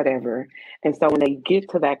 whatever. And so when they get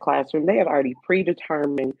to that classroom, they have already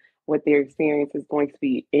predetermined what their experience is going to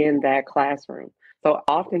be in that classroom. So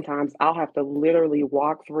oftentimes I'll have to literally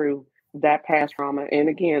walk through that past trauma. And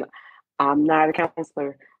again, I'm not a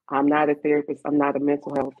counselor. I'm not a therapist. I'm not a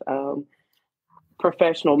mental health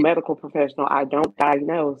professional, medical professional. I don't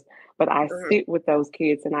diagnose, but I sit with those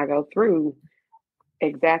kids and I go through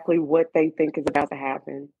exactly what they think is about to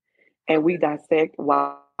happen. And we dissect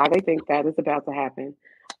why they think that is about to happen.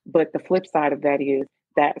 But the flip side of that is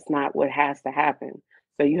that's not what has to happen.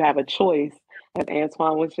 So you have a choice, as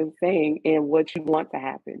Antwan was just saying, in what you want to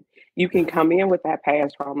happen. You can come in with that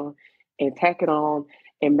past trauma and tack it on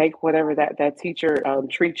and make whatever that teacher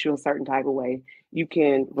treats you a certain type of way. You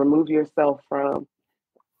can remove yourself from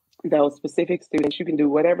those specific students. You can do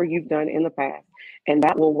whatever you've done in the past, and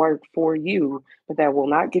that will work for you, but that will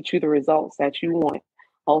not get you the results that you want.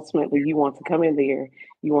 Ultimately, you want to come in there,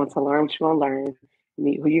 you want to learn what you want to learn,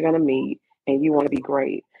 meet who you're going to meet, and you want to be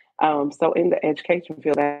great. So in the education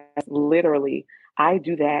field, that's literally, I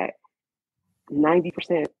do that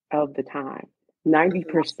 90% of the time.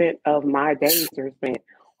 90% of my days are spent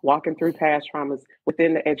walking through past traumas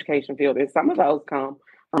within the education field. And some of those come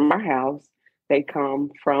from our house. They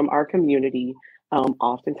come from our community.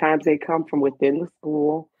 Oftentimes they come from within the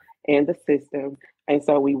school and the system. And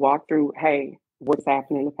so we walk through, hey, what's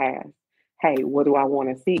happened in the past? Hey, what do I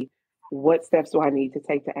want to see? What steps do I need to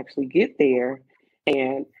take to actually get there?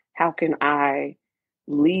 And how can I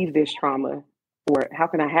leave this trauma, or how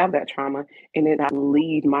can I have that trauma and then not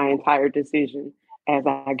lead my entire decision as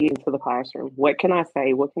I get into the classroom? What can I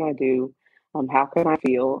say? What can I do? How can I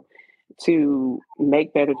feel to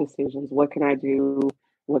make better decisions? What can I do?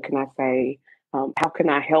 What can I say? How can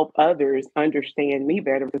I help others understand me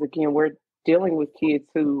better? Because again, we're dealing with kids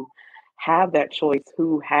who have that choice,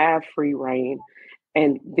 who have free reign.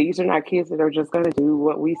 And these are not kids that are just going to do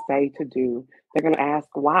what we say to do. They're going to ask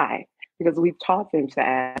why, because we've taught them to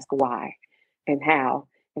ask why and how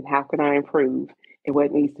can I improve and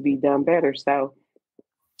what needs to be done better. So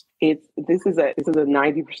this is a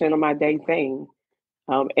 90% of my day thing.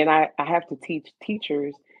 And I have to teach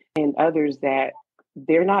teachers and others that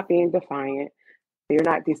they're not being defiant. They're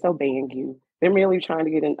not disobeying you. They're merely trying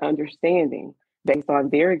to get an understanding based on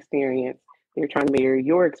their experience. They're trying to mirror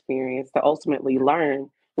your experience to ultimately learn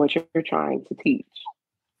what you're trying to teach.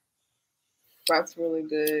 That's really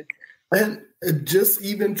good. And just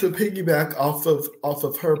even to piggyback off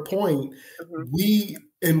of her point, we,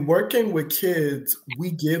 in working with kids,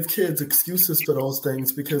 we give kids excuses for those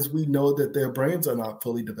things because we know that their brains are not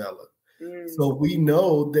fully developed. So we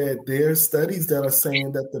know that there's studies that are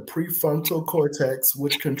saying that the prefrontal cortex,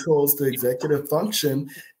 which controls the executive function,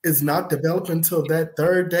 is not developed until that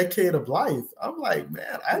third decade of life. I'm like,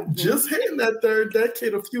 man, I'm just hitting that third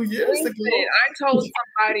decade a few years ago. I told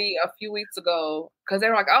somebody a few weeks ago, because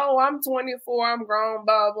they're like, oh, I'm 24, I'm grown,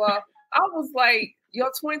 blah, blah. I was like,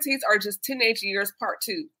 your 20s are just teenage years, part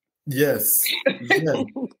 2. Yes. Yeah.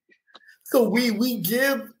 So we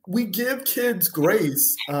give kids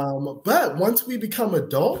grace, but once we become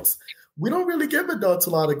adults, we don't really give adults a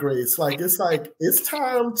lot of grace. It's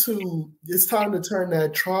time to turn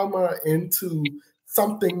that trauma into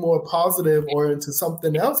something more positive or into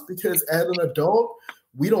something else, because as an adult,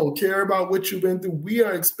 we don't care about what you've been through. We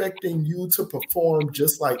are expecting you to perform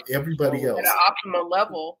just like everybody else at an optimal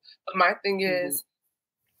level. But my thing is,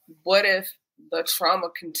 what if the trauma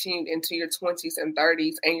continued into your 20s and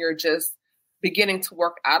 30s, and you're just beginning to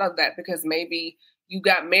work out of that because maybe you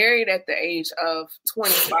got married at the age of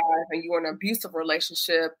 25 and you were in an abusive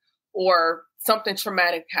relationship, or something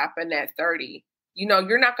traumatic happened at 30. You know,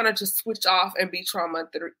 you're not going to just switch off and be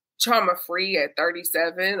trauma-free at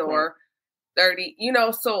 37 or 30, you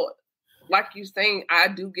know. So like you're saying, I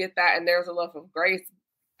do get that, and there's a love of grace.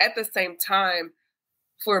 At the same time,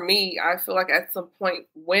 for me, I feel like at some point,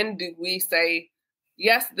 when do we say,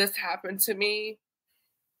 yes, this happened to me,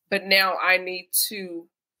 but now I need to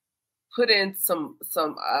put in some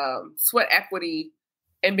sweat equity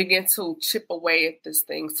and begin to chip away at this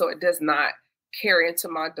thing so it does not carry into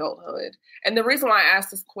my adulthood. And the reason why I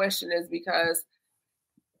ask this question is because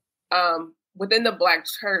within the Black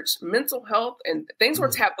church, mental health and things were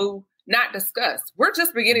taboo, not discussed. We're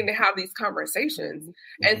just beginning to have these conversations.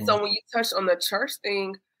 And so when you touch on the church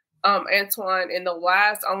thing, Antwan, in the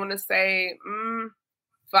last, I want to say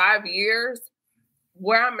 5 years,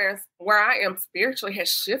 where I am spiritually has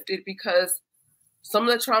shifted because some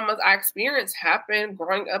of the traumas I experienced happened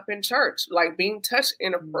growing up in church, like being touched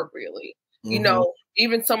inappropriately, you know,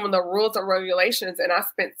 even some of the rules and regulations. And I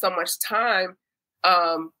spent so much time,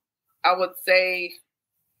 I would say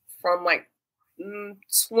from like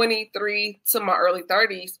 23 to my early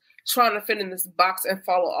 30s, trying to fit in this box and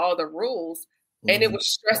follow all the rules. And it was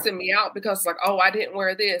stressing me out because like, oh, I didn't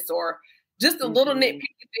wear this, or just the little nitpicky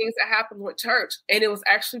things that happened with church. And it was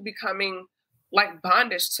actually becoming like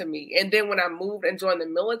bondage to me. And then when I moved and joined the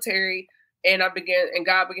military, and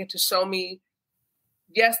God began to show me,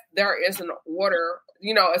 yes, there is an order,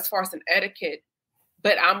 you know, as far as an etiquette,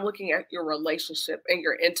 but I'm looking at your relationship and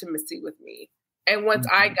your intimacy with me. And once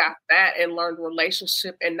I got that and learned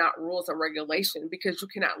relationship and not rules and regulation, because you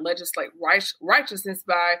cannot legislate righteousness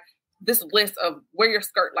by this list of wear your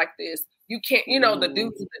skirt like this. You can't, you know, the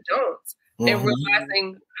do's and the don'ts. And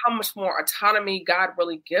realizing how much more autonomy God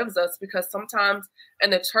really gives us, because sometimes in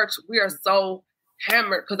the church, we are so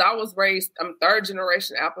hammered, because I was raised, I'm third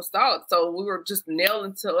generation apostolic. So we were just nailed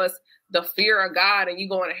into us the fear of God and you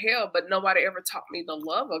going to hell, but nobody ever taught me the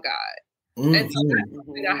love of God. And so that's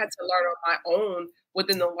something I had to learn on my own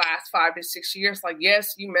within the last 5 to 6 years. Like,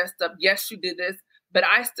 yes, you messed up. Yes, you did this, but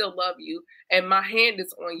I still love you. And my hand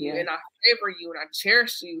is on you and I favor you and I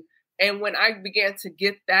cherish you. And when I began to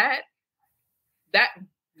get that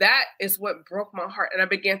is what broke my heart. And I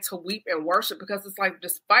began to weep and worship, because it's like,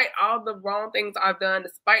 despite all the wrong things I've done,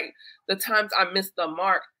 despite the times I missed the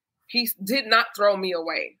mark, he did not throw me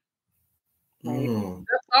away. The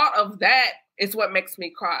thought of that is what makes me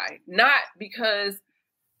cry. Not because,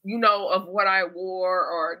 you know, of what I wore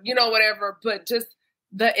or, you know, whatever, but just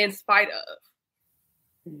the in spite of.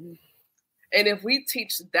 And if we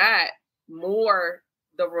teach that more,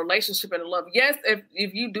 the relationship and the love. Yes,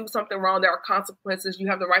 if you do something wrong, there are consequences. You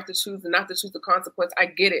have the right to choose and not to choose the consequence. I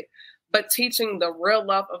get it. But teaching the real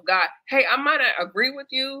love of God. Hey, I might not agree with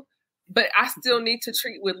you, but I still need to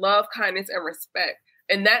treat with love, kindness, and respect.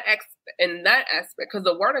 In that aspect, because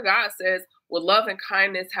the word of God says, with love and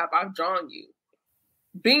kindness have I drawn you.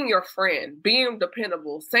 Being your friend, being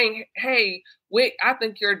dependable, saying, hey, Whit, I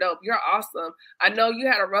think you're dope. You're awesome. I know you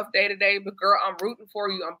had a rough day today, but girl, I'm rooting for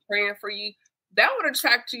you. I'm praying for you. That would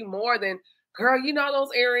attract you more than, girl, you know,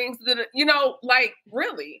 those earrings, you know, like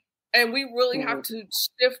really. And we really have to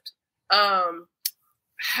shift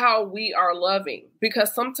how we are loving,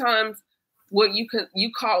 because sometimes what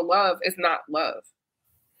you call love is not love.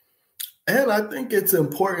 And I think it's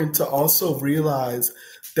important to also realize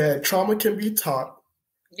that trauma can be taught.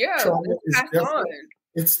 Yeah,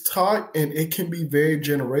 it's taught, and it can be very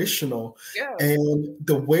generational. Yeah. And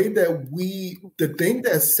the way that the thing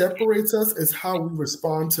that separates us is how we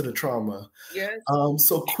respond to the trauma. Yes.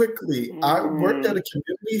 So quickly, I worked at a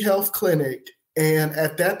community health clinic, and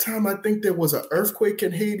at that time, I think there was an earthquake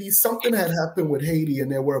in Haiti. Something had happened with Haiti,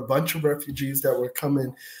 and there were a bunch of refugees that were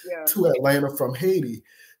coming to Atlanta from Haiti.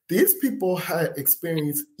 These people had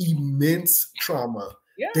experienced immense trauma.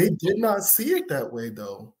 Yeah. They did not see it that way,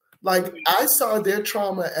 though. Like, I saw their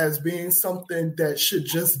trauma as being something that should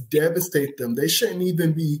just devastate them. They shouldn't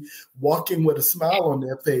even be walking with a smile on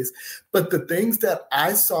their face. But the things that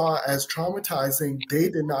I saw as traumatizing, they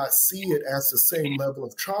did not see it as the same level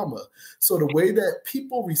of trauma. So the way that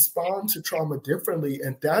people respond to trauma differently,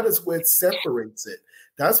 and that is what separates it.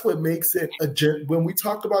 That's what makes it when we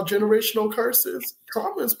talk about generational curses,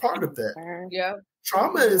 trauma is part of that. Yeah.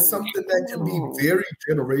 Trauma is something that can be very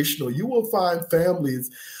generational. You will find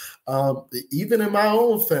families, even in my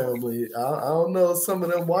own family, I don't know some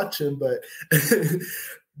of them watching, but it's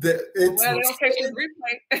well, don't catch this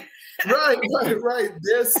replay. right.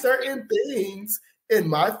 There's certain things in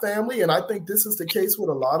my family, and I think this is the case with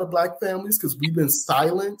a lot of Black families, because we've been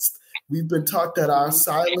silenced. We've been taught that our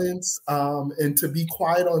silence and to be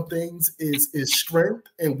quiet on things is strength.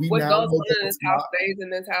 And we what now goes know on that in this it's house not. stays in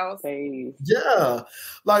this house. Yeah,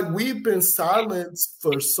 like we've been silenced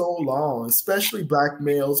for so long, especially Black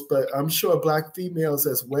males, but I'm sure Black females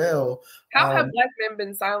as well. How have Black men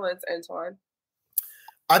been silenced, Antwan?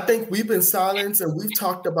 I think we've been silenced, and we've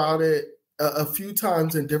talked about it a few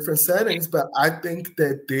times in different settings, but I think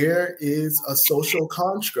that there is a social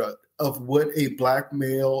construct of what a Black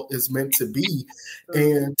male is meant to be.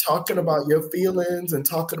 And talking about your feelings and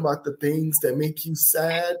talking about the things that make you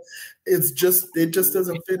sad, it just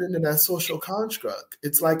doesn't fit into that social construct.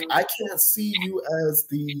 It's like, I can't see you as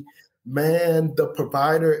the man, the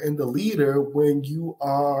provider, and the leader when you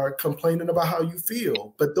are complaining about how you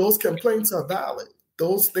feel. But those complaints are valid.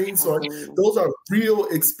 Those things are, those are real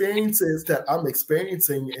experiences that I'm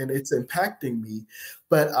experiencing, and it's impacting me.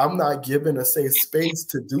 But I'm not given a safe space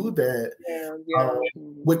to do that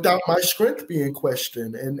without my strength being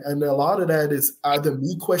questioned. And a lot of that is either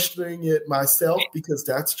me questioning it myself, because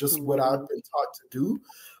that's just what I've been taught to do,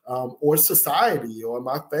 or society or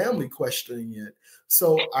my family questioning it.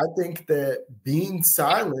 So I think that being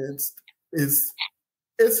silenced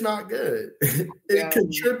it's not good. It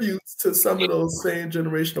contributes to some of those same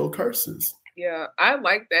generational curses. Yeah, I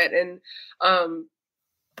like that. And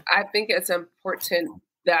I think it's important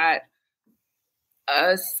that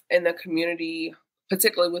us in the community,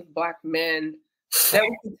 particularly with Black men, that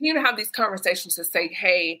we continue to have these conversations to say,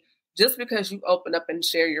 hey, just because you open up and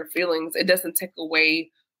share your feelings, it doesn't take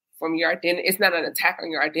away from your identity. It's not an attack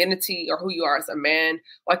on your identity or who you are as a man.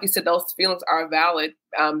 Like you said, those feelings are valid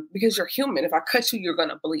because you're human. If I cut you, you're going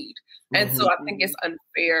to bleed. And so I think it's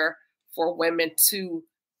unfair for women to,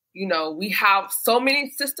 you know, we have so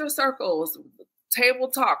many sister circles, table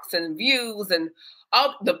talks and views and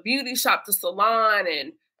all the beauty shop, the salon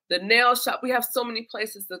and the nail shop. We have so many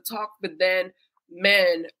places to talk, but then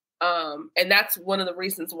men, and that's one of the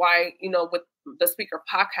reasons why, you know, with the Speaker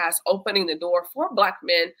podcast, opening the door for Black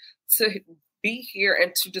men to be here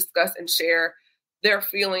and to discuss and share their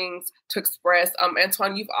feelings, to express.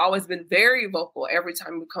 Antwan, you've always been very vocal every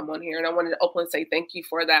time you come on here. And I wanted to openly say thank you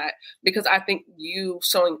for that, because I think you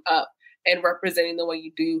showing up and representing the way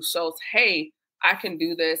you do shows, hey, I can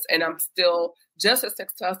do this. And I'm still just as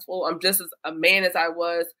successful. I'm just as a man as I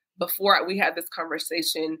was before we had this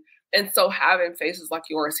conversation. And so having faces like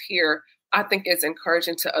yours here, I think it's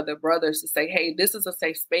encouraging to other brothers to say, hey, this is a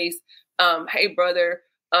safe space. Hey, brother,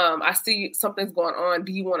 I see something's going on.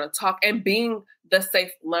 Do you want to talk? And being the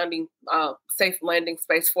safe landing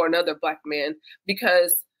space for another Black man,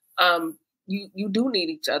 because you do need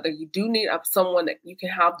each other. You do need someone that you can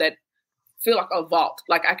have that feel like a vault.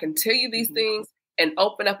 Like, I can tell you these things and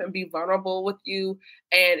open up and be vulnerable with you,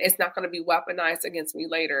 and it's not going to be weaponized against me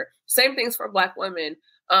later. Same things for Black women.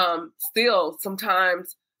 Still,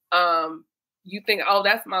 sometimes you think, oh,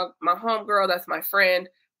 that's my homegirl, that's my friend,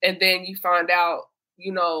 and then you find out,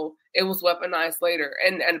 you know, it was weaponized later.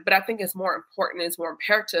 But I think it's more important, it's more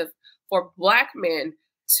imperative for Black men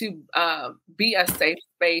to be a safe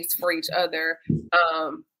space for each other.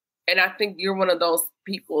 And I think you're one of those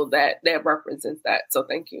people that represents that. So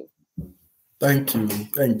thank you. Thank you.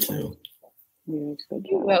 Thank you. You're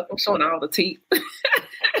welcome. Showing all the teeth.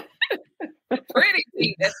 Pretty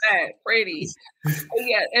teeth at that. Pretty.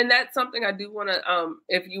 Yeah, and that's something I do want to,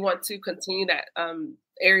 if you want to continue that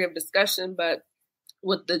area of discussion, but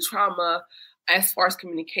with the trauma as far as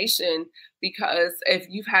communication, because if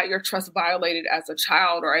you've had your trust violated as a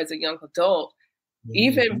child or as a young adult,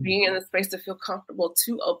 even being in a space to feel comfortable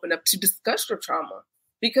to open up, to discuss your trauma,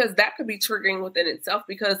 because that could be triggering within itself,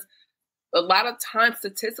 because a lot of times,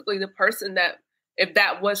 statistically, the person that, if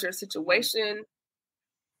that was your situation,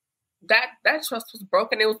 that trust was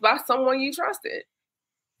broken. It was by someone you trusted.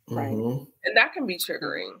 Right. And that can be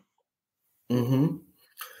triggering. And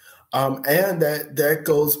that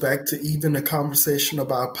goes back to even the conversation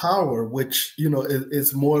about power, which, you know,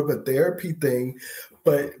 is more of a therapy thing,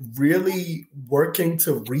 but really working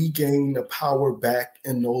to regain the power back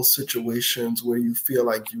in those situations where you feel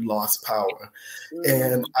like you lost power.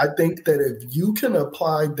 And I think that if you can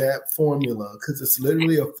apply that formula, because it's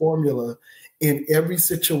literally a formula in every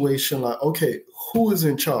situation, like, okay, who is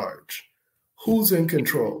in charge? Who's in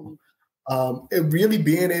control? And really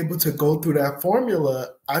being able to go through that formula,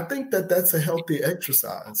 I think that that's a healthy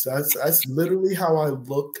exercise. That's literally how I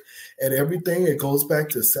look at everything. It goes back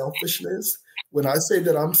to selfishness. When I say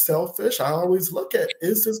that I'm selfish, I always look at,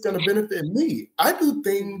 is this going to benefit me? I do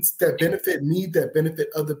things that benefit me, that benefit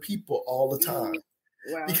other people all the time.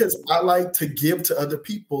 Wow. because I like to give to other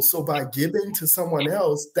people. So by giving to someone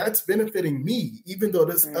else, that's benefiting me, even though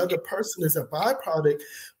this other person is a byproduct,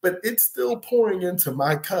 but it's still pouring into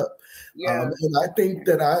my cup. Yeah. And I think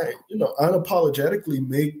that I, unapologetically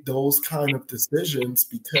make those kind of decisions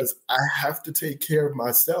because I have to take care of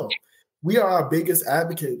myself. We are our biggest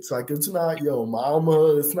advocates. Like, it's not your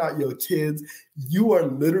mama, it's not your kids. You are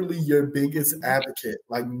literally your biggest advocate.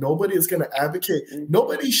 Like, nobody is going to advocate.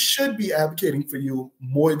 Nobody should be advocating for you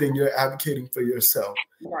more than you're advocating for yourself.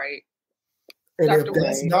 Right. And Dr. if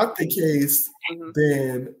that's not the case,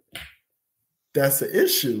 then that's an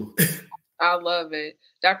issue. I love it.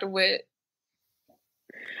 Dr. Witt.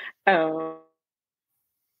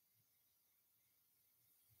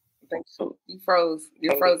 You froze.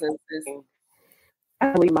 You're frozen.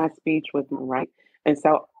 I believe my speech was right. And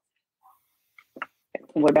so,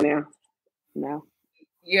 what about now? No?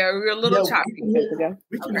 Yeah, we're a little choppy.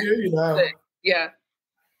 We can hear you now. Yeah.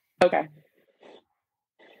 Okay.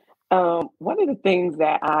 One of the things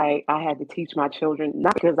that I had to teach my children,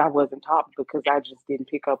 not because I wasn't taught, because I just didn't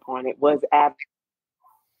pick up on it, was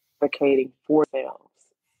advocating for themselves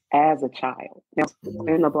as a child. Now,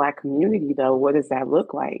 in the Black community, though, what does that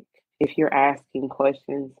look like? If you're asking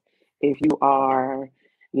questions, if you are,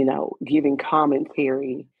 giving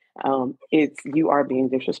commentary, you are being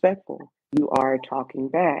disrespectful. You are talking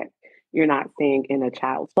back. You're not staying in a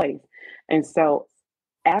child's place. And so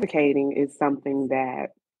advocating is something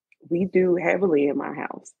that we do heavily in my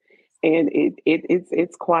house. And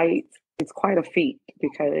it's quite a feat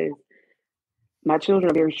because my children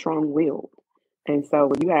are very strong-willed. And so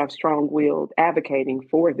when you have strong-willed advocating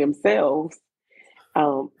for themselves,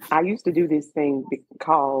 I used to do this thing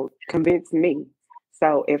called convince me.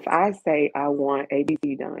 So if I say I want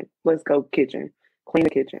ABC done, let's go kitchen, clean the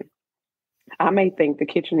kitchen. I may think the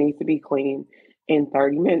kitchen needs to be clean in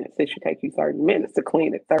 30 minutes. It should take you 30 minutes to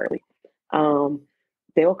clean it thoroughly.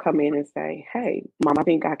 They'll come in and say, hey, Mom, I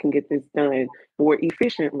think I can get this done more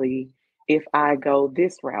efficiently if I go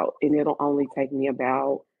this route, and it'll only take me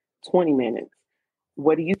about 20 minutes.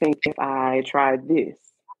 What do you think if I tried this?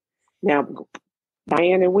 Now,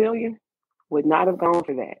 Diane and William would not have gone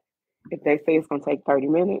for that. If they say it's going to take 30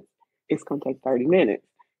 minutes, it's going to take 30 minutes.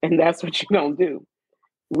 And that's what you don't do.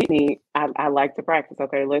 Whitney, I like to practice.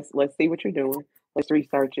 Okay, let's see what you're doing. Let's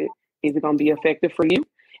research it. Is it going to be effective for you?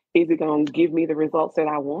 Is it going to give me the results that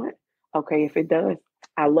I want? Okay, if it does,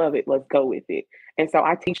 I love it. Let's go with it. And so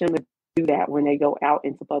I teach them to do that when they go out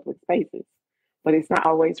into public spaces. But it's not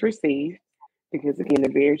always received because, again,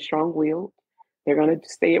 they're very strong-willed. They're going to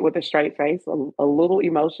say it with a straight face, a little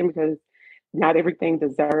emotion, because not everything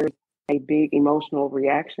deserves a big emotional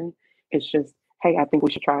reaction. It's just, hey, I think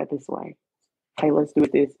we should try it this way. Hey, let's do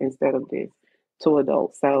this instead of this to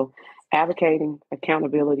adults. So advocating,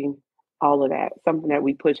 accountability, all of that, something that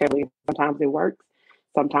we push heavily. Sometimes it works.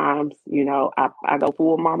 Sometimes, I go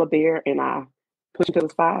full mama bear and I push them to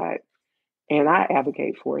the side and I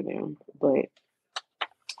advocate for them. But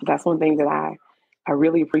that's one thing that I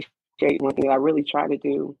really appreciate, one thing that I really try to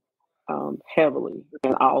do heavily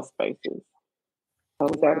in all spaces. So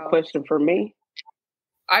is that a question for me?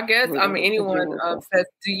 I guess, anyone says,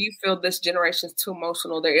 do you feel this generation is too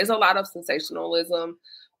emotional? There is a lot of sensationalism.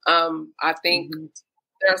 I think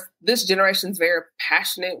this generation is very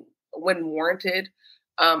passionate when warranted.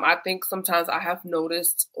 I think sometimes I have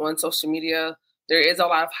noticed on social media, there is a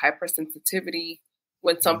lot of hypersensitivity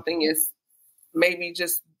when something is maybe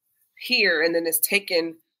just here and then it's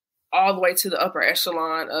taken all the way to the upper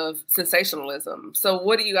echelon of sensationalism. So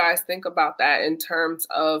what do you guys think about that in terms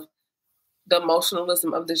of the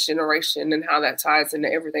emotionalism of this generation and how that ties into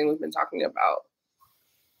everything we've been talking about?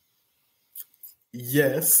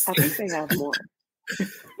 Yes. I think they have more.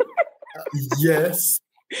 Yes.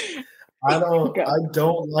 I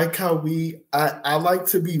don't like how I like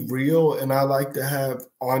to be real and I like to have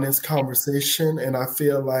honest conversation. And I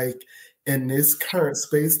feel like in this current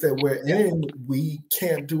space that we're in, we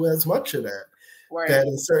can't do as much of that. Right. That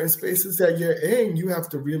in certain spaces that you're in, you have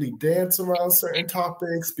to really dance around certain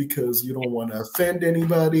topics because you don't want to offend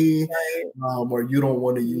anybody, or you don't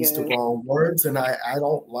want to use the wrong words. And I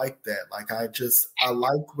don't like that. Like, I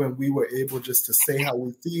like when we were able just to say how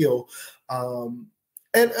we feel.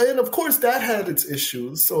 And of course that had its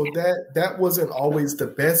issues. So that wasn't always the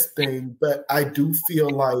best thing, but I do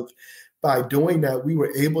feel like by doing that, we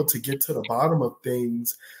were able to get to the bottom of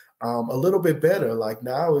things a little bit better. Like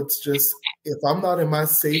now it's just, if I'm not in my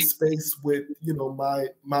safe space with,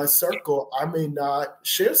 my circle, I may not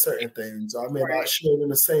share certain things. I may not share it in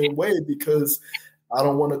the same way because I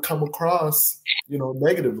don't want to come across,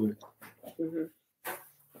 negatively.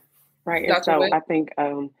 Right. And so I think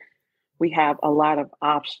we have a lot of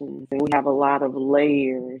options and we have a lot of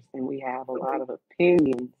layers and we have a lot of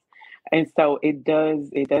opinions. And so it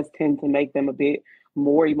does tend to make them a bit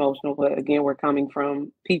more emotional. But again, we're coming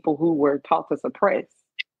from people who were taught to suppress.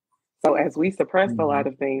 So as we suppress a lot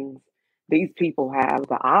of things, these people have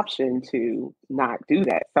the option to not do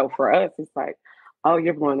that. So for us, it's like, oh,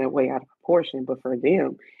 you're blowing that way out of proportion. But for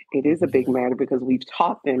them, it is a big matter because we've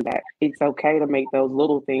taught them that it's okay to make those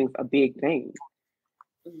little things a big thing.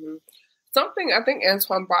 Mm-hmm. Something I think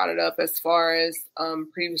Antwan brought it up as far as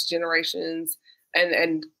previous generations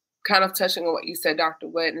and kind of touching on what you said, Dr.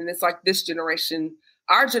 Witt. And it's like this generation,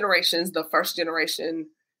 our generation is the first generation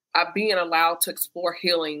being allowed to explore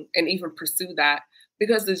healing and even pursue that,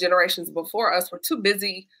 because the generations before us were too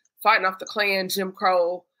busy fighting off the Klan, Jim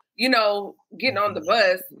Crow, getting on the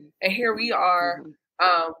bus. And here we are.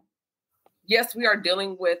 Yes, we are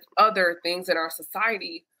dealing with other things in our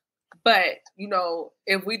society. But,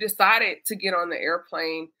 if we decided to get on the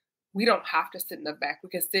airplane, we don't have to sit in the back. We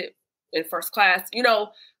can sit in first class,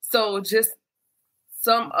 so just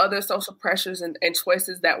some other social pressures and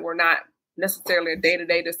choices that were not necessarily a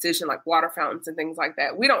day-to-day decision, like water fountains and things like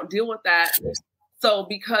that. We don't deal with that. So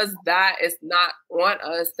because that is not on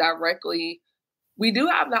us directly, we do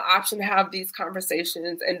have the option to have these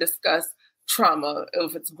conversations and discuss trauma.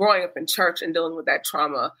 If it's growing up in church and dealing with that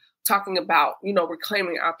trauma, talking about,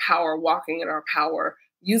 reclaiming our power, walking in our power,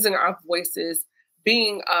 using our voices,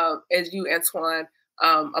 being, as you, Antwan,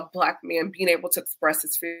 a Black man, being able to express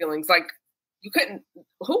his feelings. Like, you couldn't,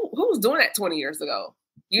 who was doing that 20 years ago?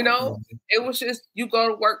 It was just, you go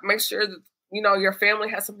to work, make sure that, your family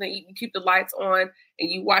has something to eat, you keep the lights on,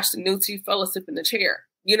 and you watch the news till you fell asleep in the chair,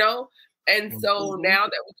 And so now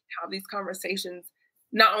that we can have these conversations,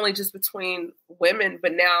 not only just between women,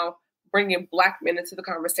 but now bringing Black men into the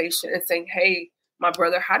conversation and saying, hey, my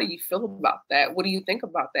brother, how do you feel about that? What do you think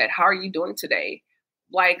about that? How are you doing today?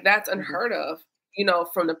 Like, that's unheard of,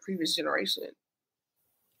 from the previous generation.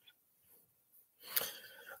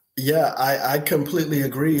 Yeah, I completely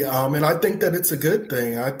agree. And I think that it's a good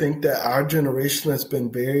thing. I think that our generation has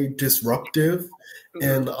been very disruptive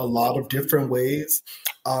in a lot of different ways.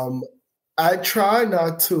 I try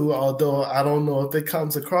not to, although I don't know if it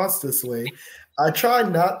comes across this way, I try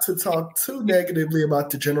not to talk too negatively about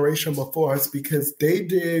the generation before us because they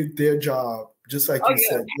did their job, just like you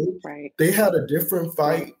said. They had a different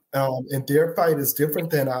fight, and their fight is different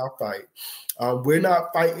than our fight. We're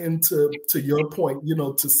not fighting to your point,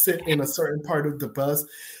 to sit in a certain part of the bus.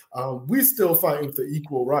 We're still fighting for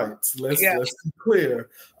equal rights. Let's be clear.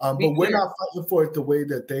 But we're not fighting for it the way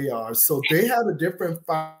that they are. So they had a different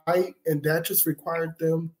fight, and that just required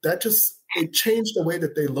them. It changed the way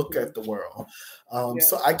that they look at the world.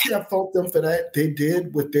 So I can't fault them for that. They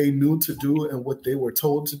did what they knew to do and what they were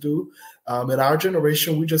told to do. In our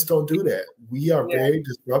generation, we just don't do that. We are very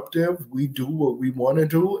disruptive. We do what we want to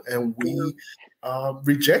do, and we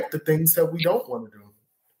reject the things that we don't want to do.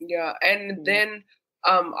 Yeah, and then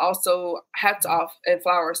also hats off and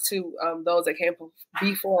flowers to those that came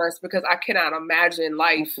before us, because I cannot imagine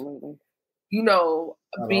life,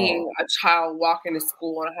 being a child walking to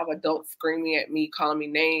school and I have adults screaming at me, calling me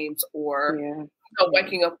names, or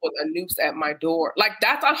waking up with a noose at my door. Like,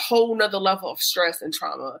 that's a whole nother level of stress and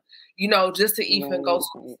trauma, just to even go to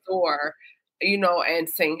the store, and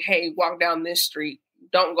saying, hey, walk down this street,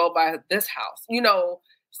 don't go by this house,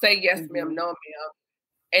 say yes, ma'am, no, ma'am.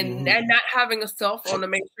 And not having a cell phone to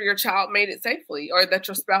make sure your child made it safely or that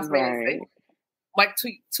your spouse made it safely. Like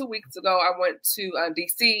two weeks ago, I went to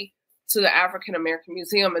DC to the African American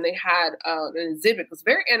Museum, and they had an exhibit. It was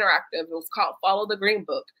very interactive. It was called Follow the Green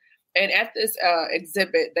Book. And at this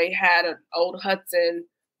exhibit, they had an old Hudson.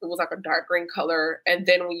 It was like a dark green color. And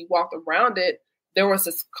then when you walked around it, there was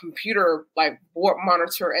this computer like board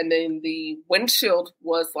monitor. And then the windshield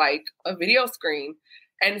was like a video screen.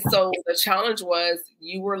 And so the challenge was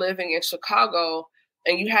you were living in Chicago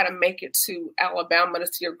and you had to make it to Alabama to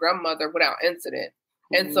see your grandmother without incident.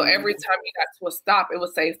 And so every time you got to a stop, it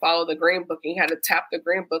would say, follow the green book. And you had to tap the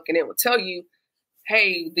green book and it would tell you,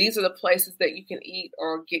 hey, these are the places that you can eat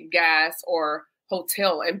or get gas or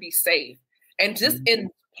hotel and be safe. And just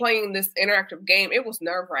in playing this interactive game, it was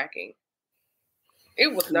nerve-wracking.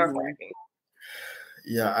 It was nerve-wracking.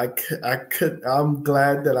 Yeah, I'm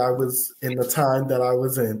glad that I was in the time that I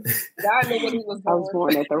was in. God knew what he was doing. I was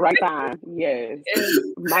born at the right time. Yes.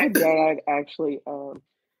 My dad actually,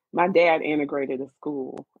 my dad integrated a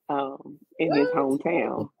school in his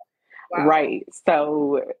hometown. Wow. Right.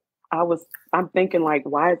 So I'm thinking, like,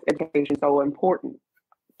 why is education so important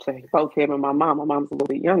to both him and my mom? My mom's a little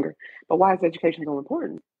bit younger, but why is education so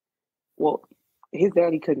important? Well, his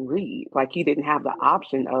daddy couldn't read. Like, he didn't have the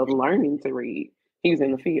option of learning to read. He was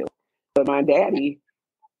in the field. But my daddy,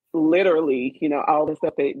 literally, all the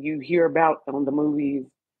stuff that you hear about on the movies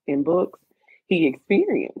and books, he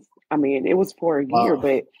experienced. I mean, it was for a year,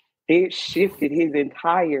 but it shifted his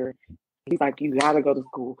entire. He's like, you got to go to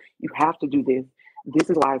school. You have to do this. This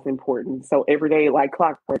is why it's important. So every day, like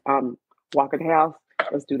clockwork, walk in the house.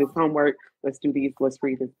 Let's do this homework. Let's do these. Let's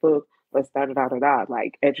read this book. Let's da-da-da-da-da.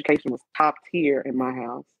 Like, education was top tier in my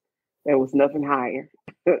house. There was nothing higher.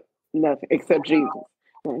 Nothing except Jesus.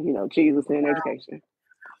 Jesus and education.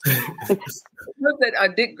 Look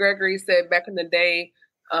that Dick Gregory said back in the day,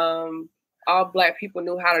 all Black people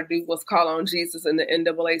knew how to do was call on Jesus in the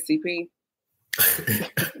NAACP.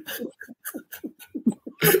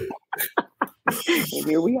 And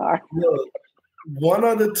here we are. Look, one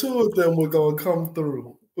of the two of them were going to come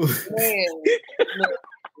through. Man.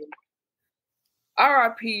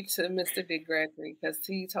 R.I.P. to Mr. Dick Gregory, because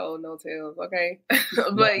he told no tales, okay?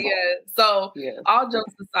 But all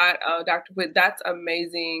jokes aside, Dr. Witt, that's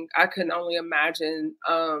amazing. I can only imagine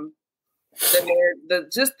the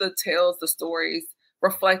tales, the stories,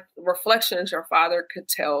 reflections your father could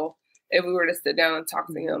tell if we were to sit down and talk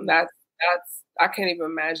to him. That's I can't even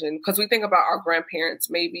imagine, because we think about our grandparents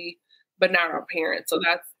maybe, but not our parents. So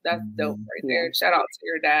that's dope right there. Shout out to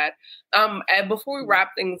your dad. And before we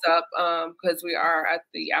wrap things up, because we are at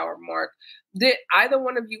the hour mark, did either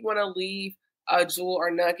one of you want to leave a jewel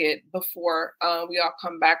or nugget before we all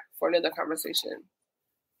come back for another conversation?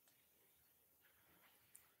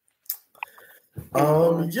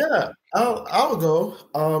 I'll go.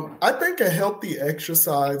 I think a healthy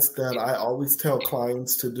exercise that I always tell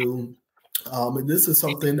clients to do, and this is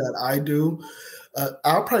something that I do.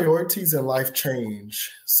 Our priorities in life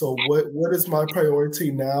change. So what is my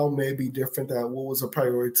priority now may be different than what was a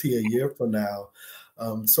priority a year from now.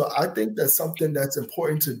 So I think that's something that's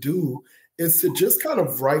important to do, is to just kind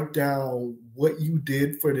of write down what you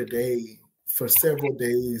did for the day for several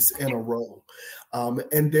days in a row.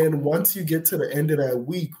 And then once you get to the end of that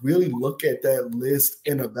week, really look at that list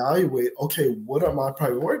and evaluate, okay, what are my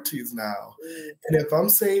priorities now? And if I'm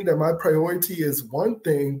saying that my priority is one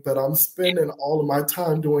thing, but I'm spending all of my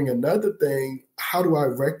time doing another thing, how do I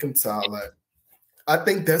reconcile that? I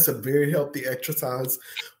think that's a very healthy exercise.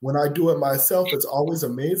 When I do it myself, it's always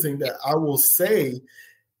amazing that I will say,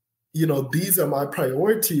 these are my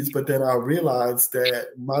priorities, but then I realize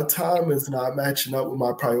that my time is not matching up with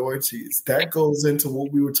my priorities. That goes into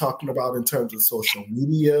what we were talking about in terms of social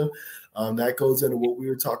media. That goes into what we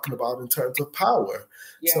were talking about in terms of power.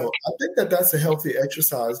 Yeah. So I think that that's a healthy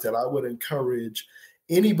exercise that I would encourage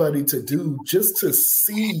anybody to do, just to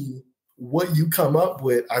see what you come up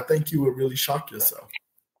with. I think you would really shock yourself.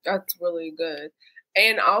 That's really good.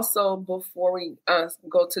 And also, before we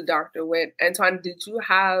go to Dr. Witt, Antwan, did you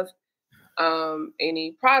have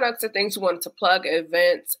any products or things you wanted to plug,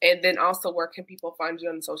 events, and then also where can people find you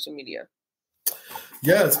on social media?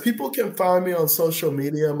 Yes, people can find me on social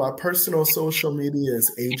media. My personal social media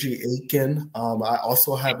is A.G. Aiken. I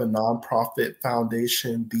also have a nonprofit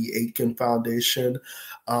foundation, the Aiken Foundation,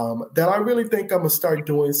 that I really think I'm going to start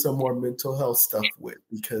doing some more mental health stuff with,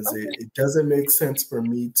 because it doesn't make sense for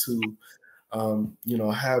me to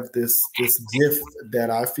have this gift that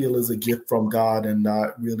I feel is a gift from God and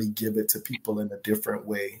not really give it to people in a different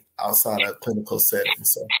way outside of clinical setting.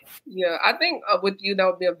 So, yeah, I think with you, that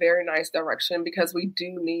would be a very nice direction, because we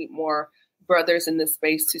do need more brothers in this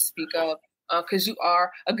space to speak up, because you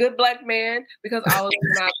are a good Black man, because all of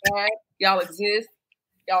you are not bad. Y'all exist.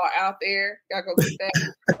 Y'all are out there. Y'all go get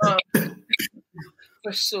that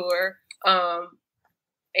for sure.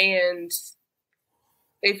 And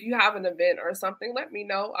if you have an event or something, let me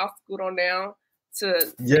know. I'll scoot on down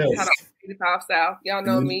to 85 South. Y'all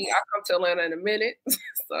know me. I'll come to Atlanta in a minute.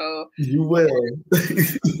 So you will.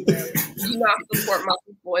 You know, I support my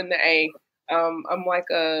people in the A. I'm like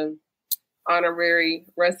a honorary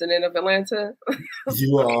resident of Atlanta.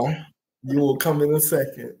 You are. You will come in a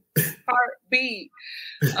second. Part B.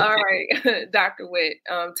 All right, Dr. Witt.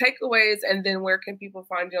 Takeaways, and then where can people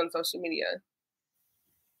find you on social media?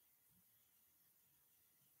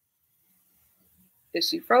 Is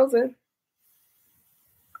she frozen?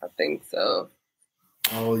 I think so.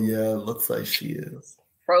 Oh, yeah. Looks like she is.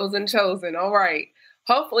 Frozen chosen. All right.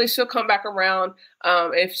 Hopefully she'll come back around.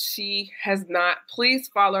 If she has not, please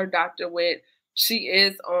follow Dr. Witt. She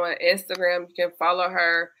is on Instagram. You can follow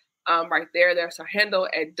her right there. There's her handle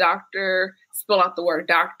at Dr. Spell out the word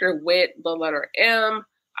Dr. Witt, the letter M.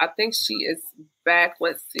 I think she is back.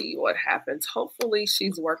 Let's see what happens. Hopefully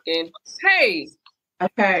she's working. Hey.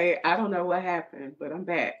 Okay, I don't know what happened, but I'm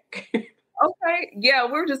back. Okay. Yeah,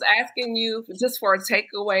 we're just asking you just for a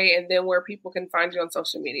takeaway and then where people can find you on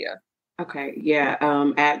social media. Okay, yeah,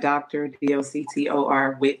 at Dr.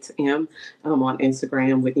 DOCTOR Whit M on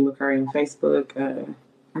Instagram, Whitney McClurrie on Facebook.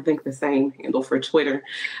 I think the same handle for Twitter.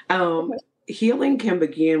 Healing can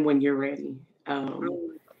begin when you're ready.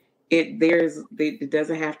 It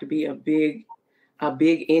doesn't have to be a big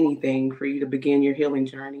anything for you to begin your healing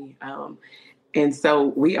journey. And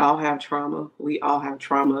so we all have trauma. We all have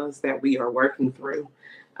traumas that we are working through.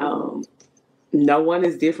 No one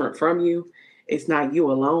is different from you. It's not you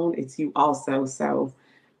alone. It's you also. So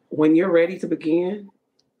when you're ready to begin,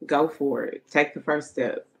 go for it. Take the first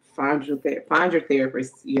step. Find your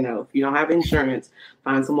therapist. You know, if you don't have insurance,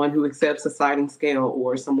 find someone who accepts a sliding scale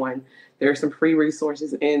or someone. There are some free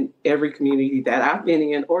resources in every community that I've been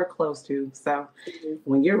in or close to. So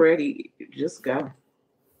when you're ready, just go.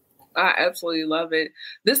 I absolutely love it.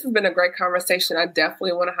 This has been a great conversation. I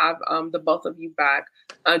definitely want to have the both of you back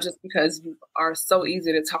just because you are so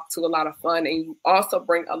easy to talk to, a lot of fun, and you also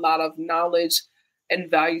bring a lot of knowledge and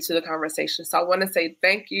value to the conversation. So I want to say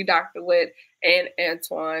thank you, Dr. Whit and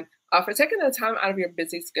Antwan, for taking the time out of your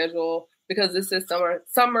busy schedule because this is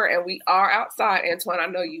summer and we are outside. Antwan, I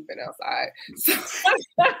know you've been outside.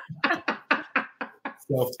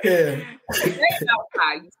 Self-care. You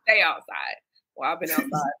stay outside. Well, I've been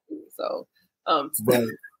outside too, so right.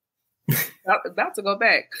 about to go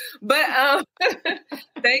back. But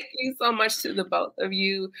thank you so much to the both of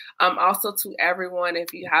you. Also to everyone,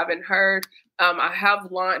 if you haven't heard, I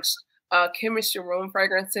have launched Chemistry Room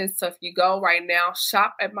fragrances. So if you go right now,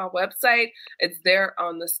 shop at my website. It's there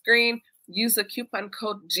on the screen. Use the coupon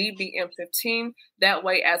code GBM15. That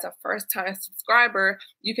way, as a first-time subscriber,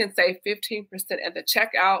 you can save 15% at the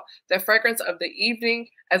checkout. The fragrance of the evening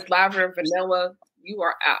is lavender and vanilla. You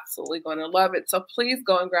are absolutely going to love it. So please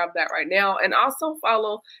go and grab that right now. And also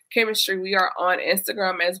follow Chemistry. We are on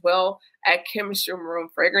Instagram as well at Chemistry Room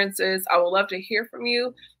Fragrances. I would love to hear from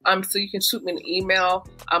you. So you can shoot me an email.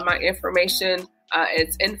 My information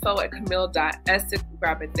it's info@camille.essick.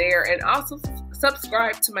 Grab it there. And also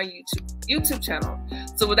subscribe to my YouTube channel.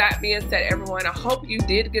 So with that being said, everyone, I hope you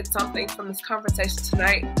did get something from this conversation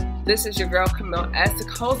tonight. This is your girl, Camille Essick,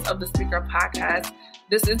 host of the Speaker Podcast.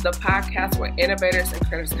 This is the podcast where innovators and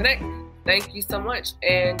creators connect. Thank you so much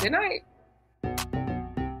and good night.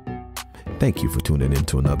 Thank you for tuning in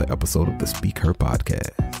to another episode of the Speak Her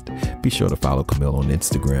Podcast. Be sure to follow Camille on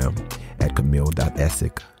Instagram at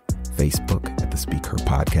camille.essick, Facebook at the Speak Her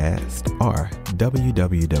Podcast, or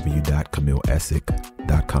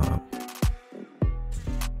www.camilleessick.com.